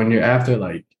before and you're after.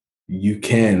 Like you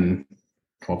can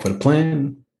come up with a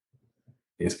plan.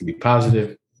 It's gonna be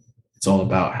positive. It's all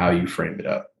about how you frame it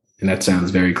up. And that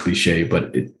sounds very cliche,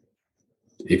 but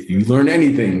if you learn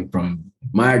anything from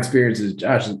my experiences,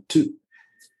 Josh, too,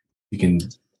 you can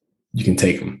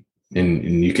take them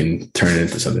and you can turn it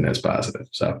into something that's positive.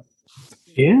 So,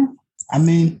 yeah, I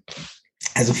mean,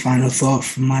 as a final thought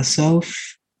for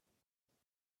myself,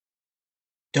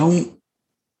 don't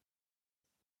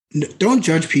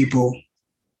judge people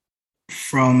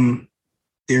from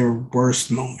their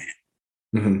worst moment,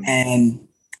 and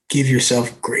give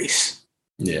yourself grace.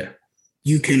 Yeah.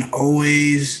 You can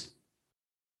always,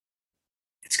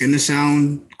 it's going to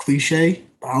sound cliche,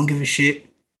 but I don't give a shit.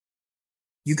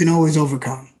 You can always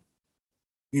overcome.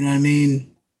 You know what I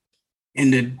mean?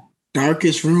 In the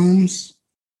darkest rooms,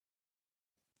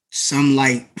 some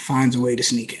light finds a way to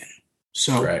sneak in.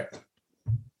 So, right.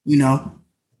 You know,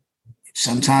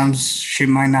 sometimes shit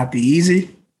might not be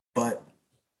easy, but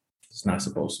it's not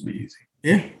supposed to be easy.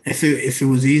 Yeah. If it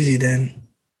was easy, then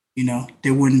you know,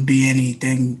 there wouldn't be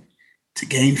anything to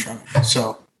gain from it.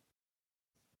 So,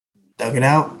 dug it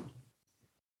out.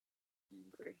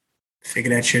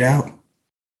 Figure that shit out. I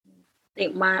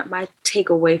think my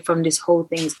takeaway from this whole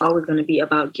thing is always going to be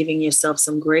about giving yourself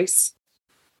some grace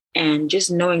and just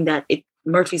knowing that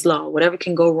Murphy's Law, whatever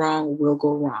can go wrong will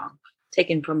go wrong.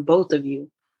 Taken from both of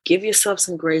you. Give yourself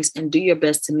some grace and do your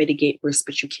best to mitigate risk,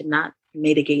 but you cannot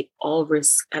mitigate all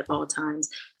risks at all times.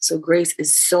 So grace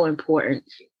is so important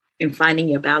in finding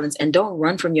your balance, and don't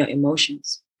run from your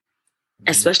emotions,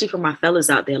 especially for my fellas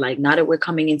out there. Like now that we're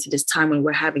coming into this time when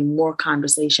we're having more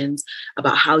conversations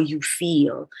about how you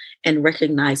feel and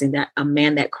recognizing that a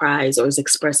man that cries or is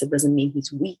expressive doesn't mean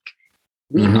he's weak.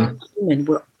 We are human.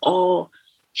 We're all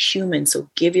human.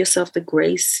 So give yourself the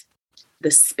grace,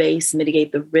 the space,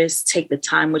 mitigate the risk, take the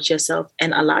time with yourself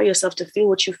and allow yourself to feel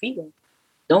what you feel.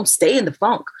 Don't stay in the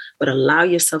funk, but allow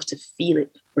yourself to feel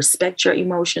it. Respect your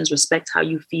emotions, respect how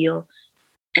you feel,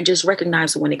 and just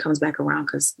recognize when it comes back around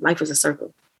because life is a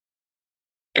circle.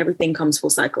 Everything comes full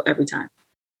cycle every time.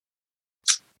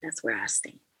 That's where I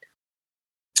stand.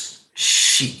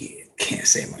 Shit, can't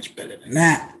say much better than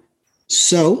that.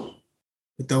 So,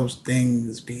 with those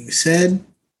things being said,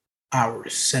 our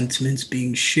sentiments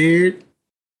being shared,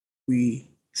 we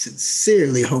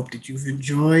sincerely hope that you've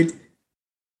enjoyed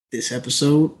this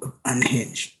episode of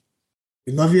Unhinged.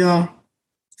 We love y'all.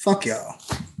 Fuck y'all.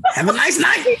 Have a nice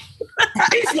night.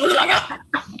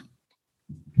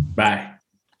 Bye.